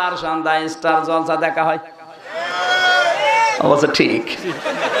সকাল আর সন্ধ্যা স্টার জলসা দেখা হয়। অবশ্য ঠিক,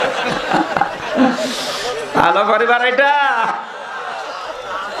 ভালো পরিবার এটা।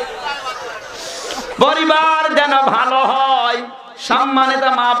 পরিবার যেন ভালো হয়। সম্মানিত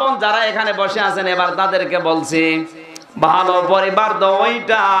মা বোন যারা এখানে বসে আছেন, এবার তাদেরকে বলছি, ভালো পরিবার তো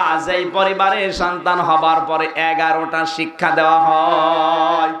ওইটা যেই পরিবারে সন্তান হবার পরে 11টা শিক্ষা দেওয়া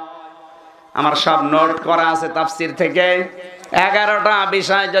হয়। আমার সব নোট করা আছে তাফসীর থেকে। 11টা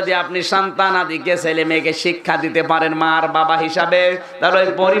বিষয় যদি আপনি সন্তান আদিকে, ছেলে মেয়েকে শিক্ষা দিতে পারেন মা আর বাবা হিসাবে, তাহলে ওই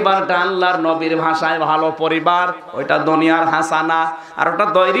পরিবারটা আল্লাহর নবীর ভাষায় ভালো পরিবার। ওইটা দুনিয়ার হাসানা। আর ওটা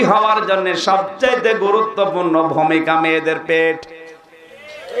তৈরি হওয়ার জন্য সবচেয়ে গুরুত্বপূর্ণ ভূমিকা মেয়েদের পেট।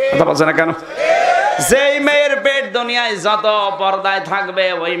 কথা বলছে না কেন? যেই মেয়ের পেট দুনিয়ায় যত পর্দায় থাকবে,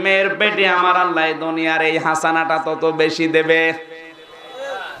 ওই মেয়ের পেটে আমার আল্লাহ দুনিয়ার এই হাসানাটা তত বেশি দেবে।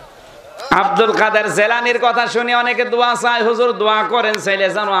 আব্দুল কাদের জেলানির কথা শুনে অনেকে দোয়া চায়, হুজুর দোয়া করেন ছেলে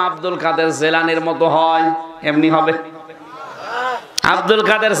যেন আব্দুল কাদের জেলানির মতো হয়। এমনি হবে? আব্দুল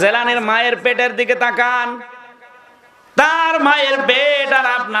কাদের জেলানির মায়ের পেটের দিকে তাকান। তার মায়ের পেট আর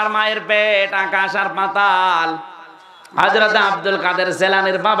আপনার মায়ের পেট আকাশ আর পাতাল। হযরত আব্দুল কাদের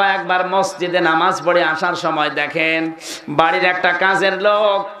জেলানির বাবা একবার মসজিদে নামাজ পড়ে আসার সময় দেখেন বাড়ির একটা কাজের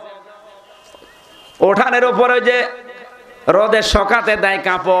লোক উঠানের উপরে যে রোদে শুকাতে দেয়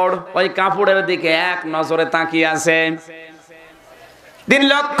কাপড়, ওই কাপড়ের দিকে এক নজরে তাকিয়ে আছে। তিনি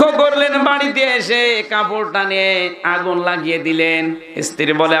লক্ষ্য করলেন, বাড়িতে এসে কাপড়টা নিয়ে আগুন লাগিয়ে দিলেন।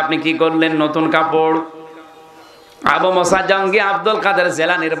 স্ত্রী বলে, আপনি কি করলেন? নতুন কাপড়। আবু মুসা জঙ্গি আব্দুল কাদের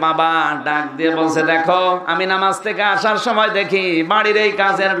জেলানির বাবা ডাক দিয়ে বলছে, দেখো আমি নামাজ থেকে আসার সময় দেখি বাড়ির এই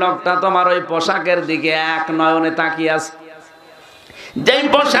কাজের লোকটা তোমার ওই পোশাকের দিকে এক নয়নে তাকিয়ে আছে। যেই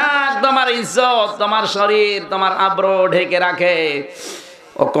পোশাক তোমার ইজ্জত, তোমার শরীর, তোমার আব্রু ঢেকে রাখে,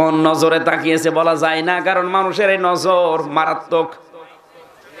 ও কোন নজরে তাকিয়েছে বলা যায় না, কারণ মানুষের এই নজর মারাত্মক।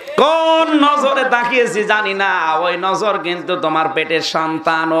 কোন নজরে তাকিয়েছি জানি না, ওই নজর কিন্তু তোমার পেটের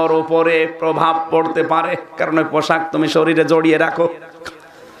সন্তান ওর উপরে প্রভাব পড়তে পারে, কারণ ওই পোশাক তুমি শরীরে জড়িয়ে রাখো।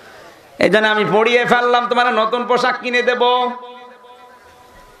 এই জন্য আমি পড়িয়ে ফেললাম, তোমার নতুন পোশাক কিনে দেব।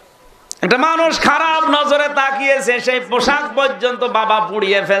 একটা মানুষ খারাপ নজরে তাকিয়েছে, সেই পোশাক পর্যন্ত বাবা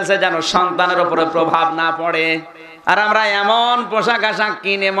পুড়িয়ে ফেলছে যেন সন্তানের উপরে প্রভাব না পড়ে। আর আমরা এমন পোশাক আশাক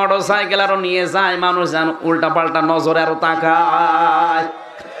কিনে মোটরসাইকেল আরো নিয়ে যাই, মানুষ যেন উল্টা পাল্টা নজরে আরো তাকায়।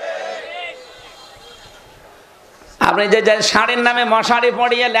 আপনি যে শাড়ির নামে মশারি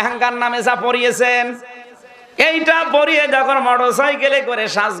পরিয়ে, লেহেঙ্গার নামে যা পরিয়েছেন, এইটা পরিয়ে যখন মোটরসাইকেলে করে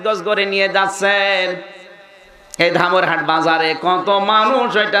সাজগোজ করে নিয়ে যাচ্ছেন, এই ধামরহাট বাজারে কত মানুষ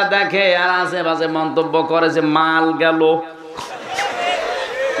ওইটা দেখে আর আশেপাশে মন্তব্য করে যে মাল গেল।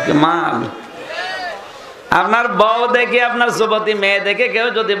 মাল আপনার বউ দেখে, আপনার যুবতী মেয়ে দেখে কেউ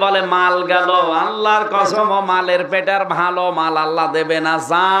যদি বলে মাল গেল, আল্লাহর কসম মালের পেটার ভালো মাল আল্লাহ দেবে না।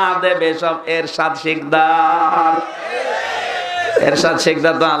 যা দেবে সব এরশাদ শিকদার। এরশাদ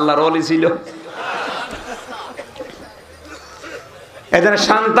শিকদার তো আল্লাহর ওলি ছিল। এজন্য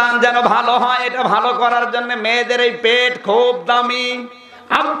সন্তান যেন ভালো হয়, এটা ভালো করার জন্য মেয়েদের এই পেট খুব দামি।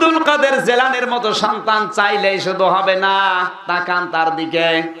 আব্দুল কাদের জেলানির মতো সন্তান চাইলেই শুধু হবে না, তাকান তার দিকে।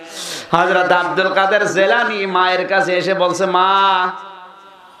 হযরত আব্দুল কাদের জেলানি মায়ের কাছে এসে বলছে, মা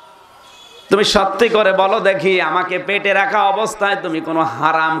তুমি সত্যি করে বলো দেখি, আমাকে পেটে রাখা অবস্থায় তুমি কোনো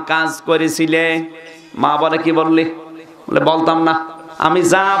হারাম কাজ করেছিলে? মা বলে, কি বললি? বলে, বলতাম না, আমি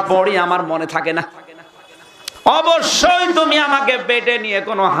যা পড়ি আমার মনে থাকে না। অবশ্যই তুমি আমাকে পেটে নিয়ে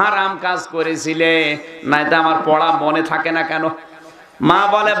কোনো হারাম কাজ করেছিলে, নাইতো আমার পড়া মনে থাকে না কেন? মা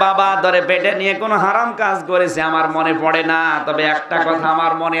বলে, বাবা ধরে পেটে নিয়ে কোনো হারাম কাজ করেছে আমার মনে পড়ে না, তবে একটা কথা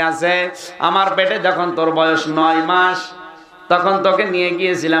আমার মনে আছে, আমার পেটে যখন তোর বয়স 9 মাস, তখন তোকে নিয়ে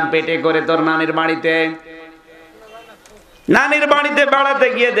গিয়েছিলাম পেটে করে তোর নানির বাড়িতে। নানির বাড়িতে বেড়াতে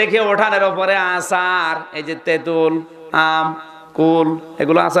গিয়ে দেখে ওঠানের ওপরে আচার, এই যে তেঁতুল, আম, কুল,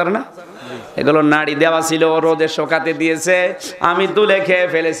 এগুলো আচার না, এগুলো নাড়ি দেওয়া ছিল, রোদে শুকাতে দিয়েছে, আমি তুলে খেয়ে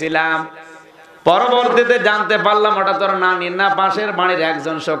ফেলেছিলাম। পরবর্তীতে জানতে পারলাম ওটা তোর নানির না, পাশের বাড়ির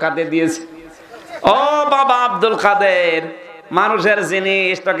একজন শুকাতে দিয়েছে। ও বাবা আব্দুল কাদের, মানুষের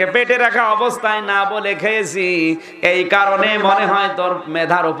জিনিস তোকে পেটে রাখা অবস্থায় না বলে খেয়েছি, এই কারণে মনে হয় তোর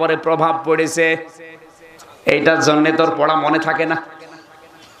মেধার উপরে প্রভাব পড়েছে। এইটার জন্য তোর পড়া মনে থাকে না।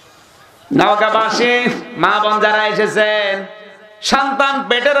 নওগাঁবাসী মা বোন যারা এসেছেন, সন্তান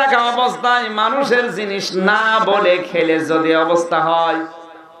পেটে রাখা অবস্থায় মানুষের জিনিস না বলে খেলে যদি অবস্থা হয়,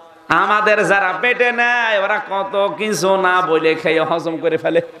 আমাদের যারা পেটে নেয় ওরা কত কিছু না বলে খেয়ে হজম করে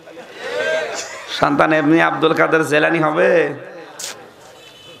ফেলে। সন্তান এমনি আব্দুল কাদের জেলানি হবে?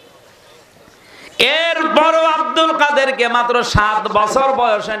 এরপরও আব্দুল কাদেরকে মাত্র 7 বছর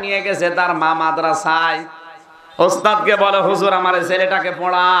বয়সে নিয়ে গেছে তার মা মাদ্রাসায়। ওস্তাদকে বলে, হুজুর আমার ছেলেটাকে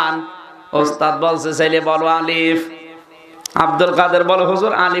পড়ান। ওস্তাদ বলছে, ছেলে বলো আলিফ। আব্দুল কাদের বলে,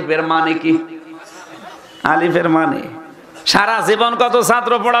 হুজুর আলিফের মানে কি? আলিফের মানে? সারা জীবন কত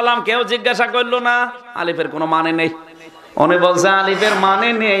ছাত্র পড়ালাম, কেউ জিজ্ঞাসা করলো না আলিফের কোনো মানে নেই। উনি বলছে, আলিফের মানে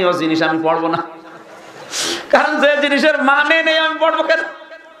নেই ও জিনিস আমি পড়বো না। কারণ যে জিনিসের মানে নেই আমি পড়বো কেন?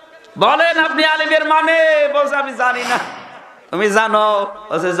 বলেন আপনি আলিফের মানে? বলছে আমি জানি না। তুমি জানো?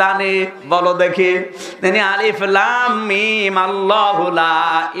 বলছে জানি। বলো দেখি। তিনি আলিফ লাম মিম আল্লাহু লা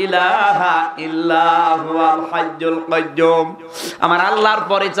ইলাহা ইল্লা হুয়াল হাইয়ুল কাইয়্যুম। আমার আল্লাহর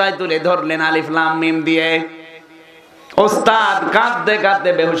পরিচয় তুলে ধরলেন আলিফ লাম মিম দিয়ে। ওস্তাদ কাঁদতে কাঁদতে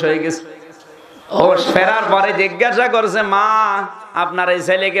বেহুশ হয়ে গেছে। হোশ ফেরার পরে জিজ্ঞাসা করছে, মা আপনার এই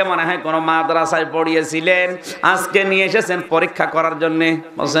ছেলেকে মনে হয় কোন মাদ্রাসায় পড়িয়েছিলেন, আজকে নিয়ে এসেছেন পরীক্ষা করার জন্য?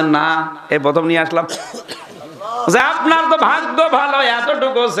 বলছেন না, এই প্রথম নিয়ে আসলাম। আপনার তো ভাগ্য ভালো,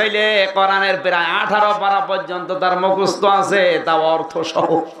 এতটুকু ছেলে কোরআনের প্রায় 18 পারা পর্যন্ত তার মুখস্থ আছে, তাও অর্থ সহ।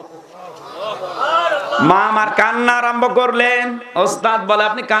 মা আমার কান্না আরম্ভ করলেন। ওস্তাদ বলে,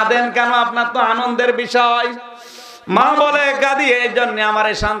 আপনি কাঁদেন কেন? আপনার তো আনন্দের বিষয়। মা বলে, কাঁদি এই জন্য, আমার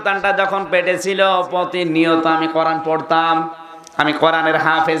এই সন্তানটা যখন পেটে ছিল প্রতিনিয়ত আমি কোরআন পড়তাম। আমি কোরআনের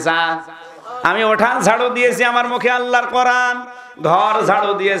হাফেজা। আমি উঠান ঝাড়ু দিয়েছি, আমার মুখে আল্লাহর কোরআন। ঘর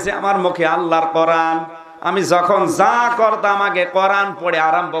ঝাড়ু দিয়েছি, আমার মুখে আল্লাহর কোরআন। আমি যখন যা করতাম আগে কোরআন পড়ে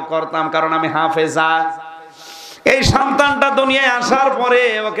আরম্ভ করতাম, কারণ আমি হাফেজা। এই সন্তানটা দুনিয়ায় আসার পরে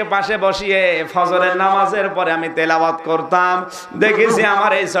ওকে পাশে বসিয়ে ফজরের নামাজের পরে আমি তেলাওয়াত করতাম। দেখেছি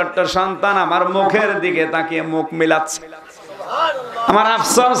আমার এই ছোট্ট সন্তান আমার মুখের দিকে তাকিয়ে মুখ মিলাচ্ছে। আমার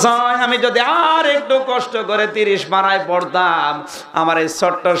আফসোস হয়, আমি যদি আর একটু কষ্ট করে 30 পারায় পড়তাম, আমার এই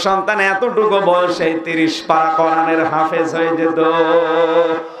ছোট্ট সন্তান এতটুকু বয়সে 30 পারা কোরআনের হাফেজ হয়ে যেত।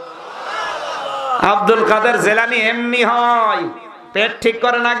 আব্দুল কাদের জেলানি এমনি হয়। পেট ঠিক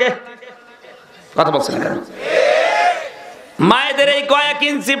করেন আগে। কথা বলছেন কেন? মায়েদের এই কয়েক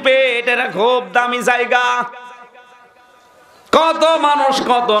ইঞ্চি পেট, এটা খুব দামি জায়গা। কত মানুষ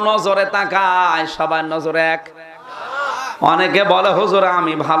কত নজরে তাকায়, সবার নজর এক। অনেকে বলে, হুজুর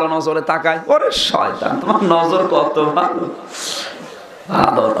আমি ভালো নজরে তাকাই। ওরে শয়তান, তোমার নজর কত ভালো,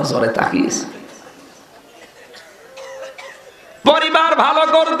 ভালো নজরে তাকিয়েছে। পরিবার ভালো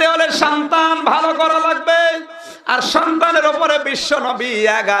করতে হলে সন্তান ভালো করা লাগবে। আর সন্তানের উপরে বিশ্ব নবী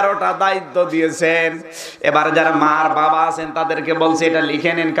 11টা দায়িত্ব দিয়েছেন। এবার যারা মার বাবা আছেন তাদেরকে বলছে, এটা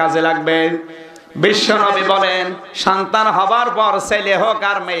লিখে নিন, কাজে লাগবে। বিশ্ব নবী বলেন, সন্তান হবার পর ছেলে হোক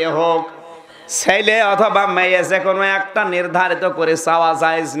আর মেয়ে হোক, ছেলে অথবা মেয়ে যে কোনো একটা নির্ধারিত করে চাওয়া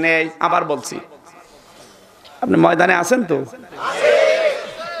জায়েজ নেই। আবার বলছি, আপনি ময়দানে আছেন তো?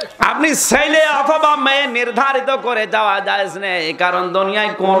 আপনি ছেলে অথবা মেয়ে নির্ধারিত করে যাওয়া জায়েজ নেই, কারণ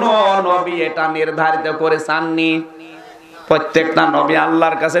দুনিয়ায় কোন নবী এটা নির্ধারিত করে চাননি। প্রত্যেকটা নবী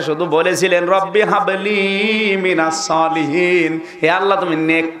আল্লাহর কাছে শুধু বলেছিলেন, রব্বি হাবলি মিনাস সালিহিন, হে আল্লাহ তুমি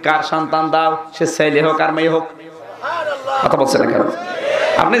নেককার সন্তান দাও, সে ছেলে হোক আর মেয়ে হোক। কথা বলছেন না কেন?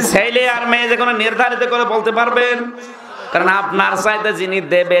 আপনি ছেলে আর মেয়ে যে কোনো নির্ধারিত করে বলতে পারবেন? কারণ আপনার চাইতে যিনি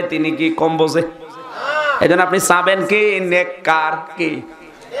দেবে তিনি কি কম বোঝে? এই জন্য আপনি চাবেন কি নেককার, কি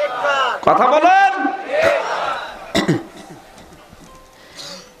কথা বলেন।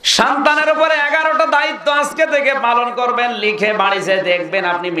 সন্তানের উপরে 11টা দায়িত্ব আজকে থেকে পালন করবেন। লিখে বাড়িতে দেখবেন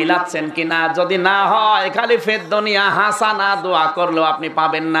আপনি মিলাচ্ছেন কিনা। যদি না হয়, খালি ফের দুনিয়া হাসানা দোয়া করলেও আপনি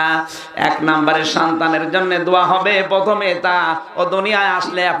পাবেন না। 1 নম্বরে সন্তানের জন্য দোয়া হবে প্রথমে তা ও দুনিয়ায়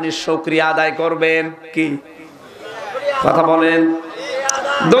আসলে আপনি শুকরিয়া আদায় করবেন। কি কথা বলেন?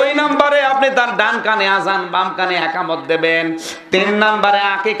 2 নম্বরে আপনি তার ডান কানে আজান, বাম কানে একামত দেবেন। 3 নম্বরে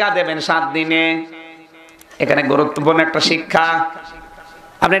আকিকা দেবেন 7 দিনে। এখানে গুরুত্বপূর্ণ একটা শিক্ষা।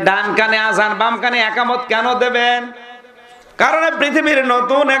 আপনি ডান কানে আজান, বাম কানে একামত কেন দেবেন? কারণ পৃথিবীর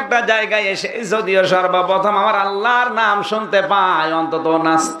নতুন একটা জায়গায় এসে যদিও সর্বপ্রথম আমার আল্লাহর নাম শুনতে পায়, অন্তত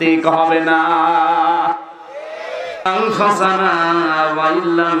নাস্তিক হবে না। আনফাসানা ওয়া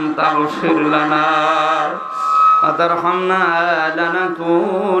ইল্লাম তাগফির লানা আতারহামনা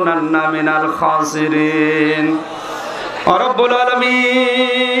লানাকুনান্না মিনাল খাসিরিন। রব্বুল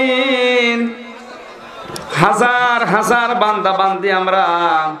আলামিন, হাজার হাজার বান্দা বান্দি আমরা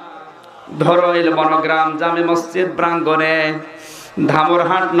ধরইল বনগ্রাম জামে মসজিদ প্রাঙ্গণে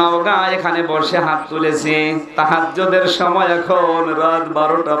ধামরহাট নওগাঁ এখানে বসে হাত তুলেছি। তাহাজ্জুদের সময় এখন রাত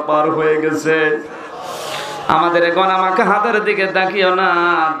 12টা পার হয়ে গেছে। আমাদের গোনামাখা হাতের দিকে তাকিও না,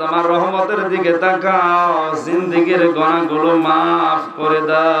 তোমার রহমতের দিকে তাকাও, জিন্দেগীর গোনাগুলো মাফ করে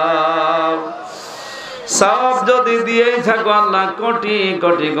দাও। সব যদি দিয়েই থাকো আল্লাহ, কোটি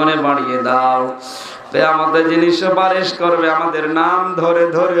কোটি গুণে বাড়িয়ে দাও। আমাদের যিনি সুপারিশ করবে আমাদের নাম ধরে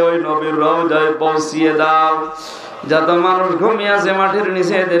ধরে ওই নবীর রওজায় পৌঁছিয়ে দাও। যত মানুষ ঘুমিয়ে আছে মাটির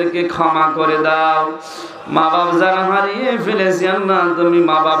নিচে এদেরকে ক্ষমা করে দাও। মা বাপ যারা হারিয়ে ফেলেছি আল্লাহ, তুমি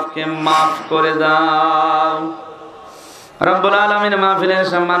মা বাপকে মাফ করে দাও। রব্বুল আলামিন মাহফিলের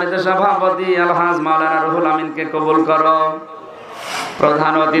সম্মানিত সভাপতি আলহাজ মাওলানা রুহুল আমিনকে কবুল করো।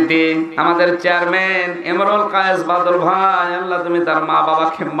 প্রধান অতিথি আমাদের চেয়ারম্যান এমরুল কায়েস বাদল ভাই, আল্লাহ তুমি তার মা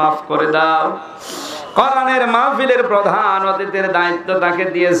বাবাকে মাফ করে দাও। কোরআনের মাহফিলের প্রধান অতিথির দায়িত্ব তাকে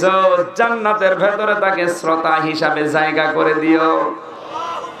দিয়েছো, জান্নাতের ভেতরে তাকে শ্রোতা হিসাবে জায়গা করে দিও।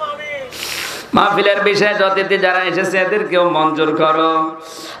 মাহফিলের বিশেষ অতিথি যারা এসেছে এদেরকেও মঞ্জুর করো।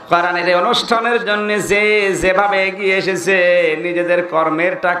 কোরআনের এই অনুষ্ঠানের জন্য যেভাবে এগিয়ে এসেছে নিজেদের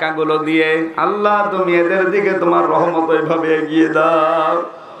কর্মের টাকাগুলো দিয়ে, আল্লাহ তুমি এদের দিকে তোমার রহমত ওইভাবে এগিয়ে দাও।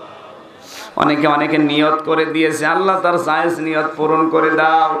 অনেকে নিয়ত করে দিয়েছে, আল্লাহ তার জায়েজ নিয়ত পূরণ করে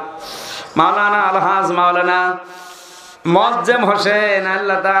দাও। মাওলানা আলহাজ মাওলানা মুআজ্জেম হোসেন,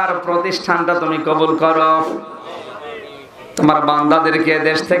 আল্লাহ তার প্রতিষ্ঠানটা তুমি কবুল করো। তোমার বান্দাদেরকে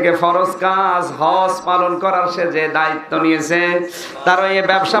দেশ থেকে ফরজ কাজ হজ পালন করার সে যে দায়িত্ব নিয়েছে, তার এই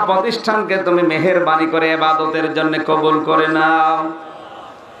ব্যবসা প্রতিষ্ঠানকে তুমি মেহেরবানি করে ইবাদতের জন্য কবুল করে নাও।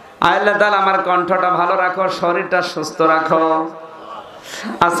 আল্লাহ তাআলা আমার কণ্ঠটা ভালো রাখো, শরীরটা সুস্থ রাখো।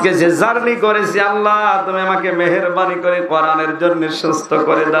 আজকে যে জার্নি করেছি আল্লাহ তুমি আমাকে মেহেরবানি করে কোরআনের জন্য সুস্থ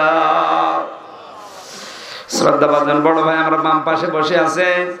করে দাও। শ্রদ্ধাভাজন বড় ভাই আমরা বাম পাশে বসে আছে,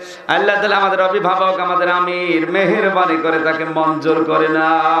 আল্লাহ তাআলা আমাদের অভিভাবক আমাদের আমির, মেহেরবানি করে তাকে মঞ্জুর করে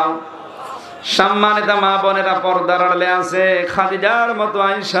নাও। সম্মানিত মা বোনেরা পর্দার আড়ালে আছে, খাদিজার মতো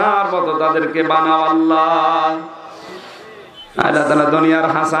আয়েশার মতো তাদেরকে বানাও আল্লাহ। আল্লাহ তাআলা দুনিয়ার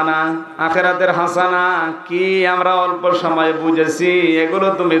হাসানা আখিরাতের হাসানা কি আমরা অল্প সময় বুঝেছি, এগুলো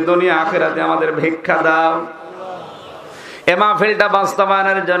তুমি দুনিয়া আখিরাতে আমাদের ভিক্ষা দাও। এ মাহফিলটা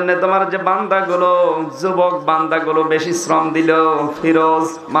বাস্তবায়নের জন্য তোমার যে বান্দাগুলো, যুবক বান্দাগুলো বেশি শ্রম দিল, ফিরোজ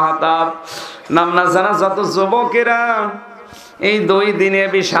মাহতাব নামনা জানা যত যুবকেরা এই 2 দিনে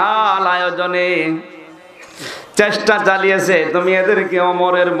বিশাল আয়োজনে চেষ্টা চালিয়েছে, তুমি এদেরকে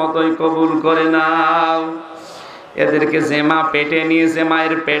অমরের মতোই কবুল করে নাও। এদেরকে যে মা পেটে নিয়েছে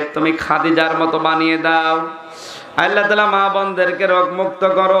মায়ের পেট তুমি খাদিজার মতো বানিয়ে দাও। আল্লাহ তাআলা মা বোনদেরকে রোগমুক্ত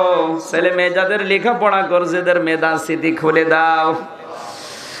করো, ছেলে মেয়ে যাদের লেখাপড়া করছে এদের মেধা স্মৃতি খুলে দাও।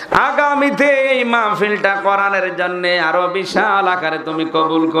 আগামীতে এই মাহফিলটা কোরআনের জন্য আরো বিশাল আকারে তুমি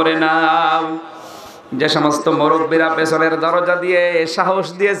কবুল করে নাও। যে সমস্ত মুরব্বীরা পেছনের দরজা দিয়ে সাহস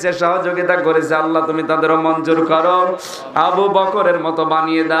দিয়েছে, সহযোগিতা করেছে, আল্লাহ তুমি তাদেরও মঞ্জুর করো, আবু বকরের মতো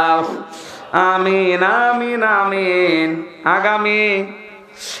বানিয়ে দাও। আমিন আমিন আমিন। আগামী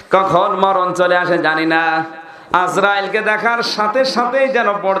কখন মরণ চলে আসে জানি না, আজরাইলকে দেখার সাথে সাথেই যেন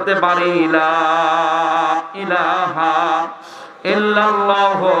পড়তে পারি লা ইলাহা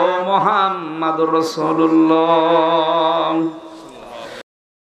ইল্লাল্লাহু মুহাম্মাদুর রাসূলুল্লাহ।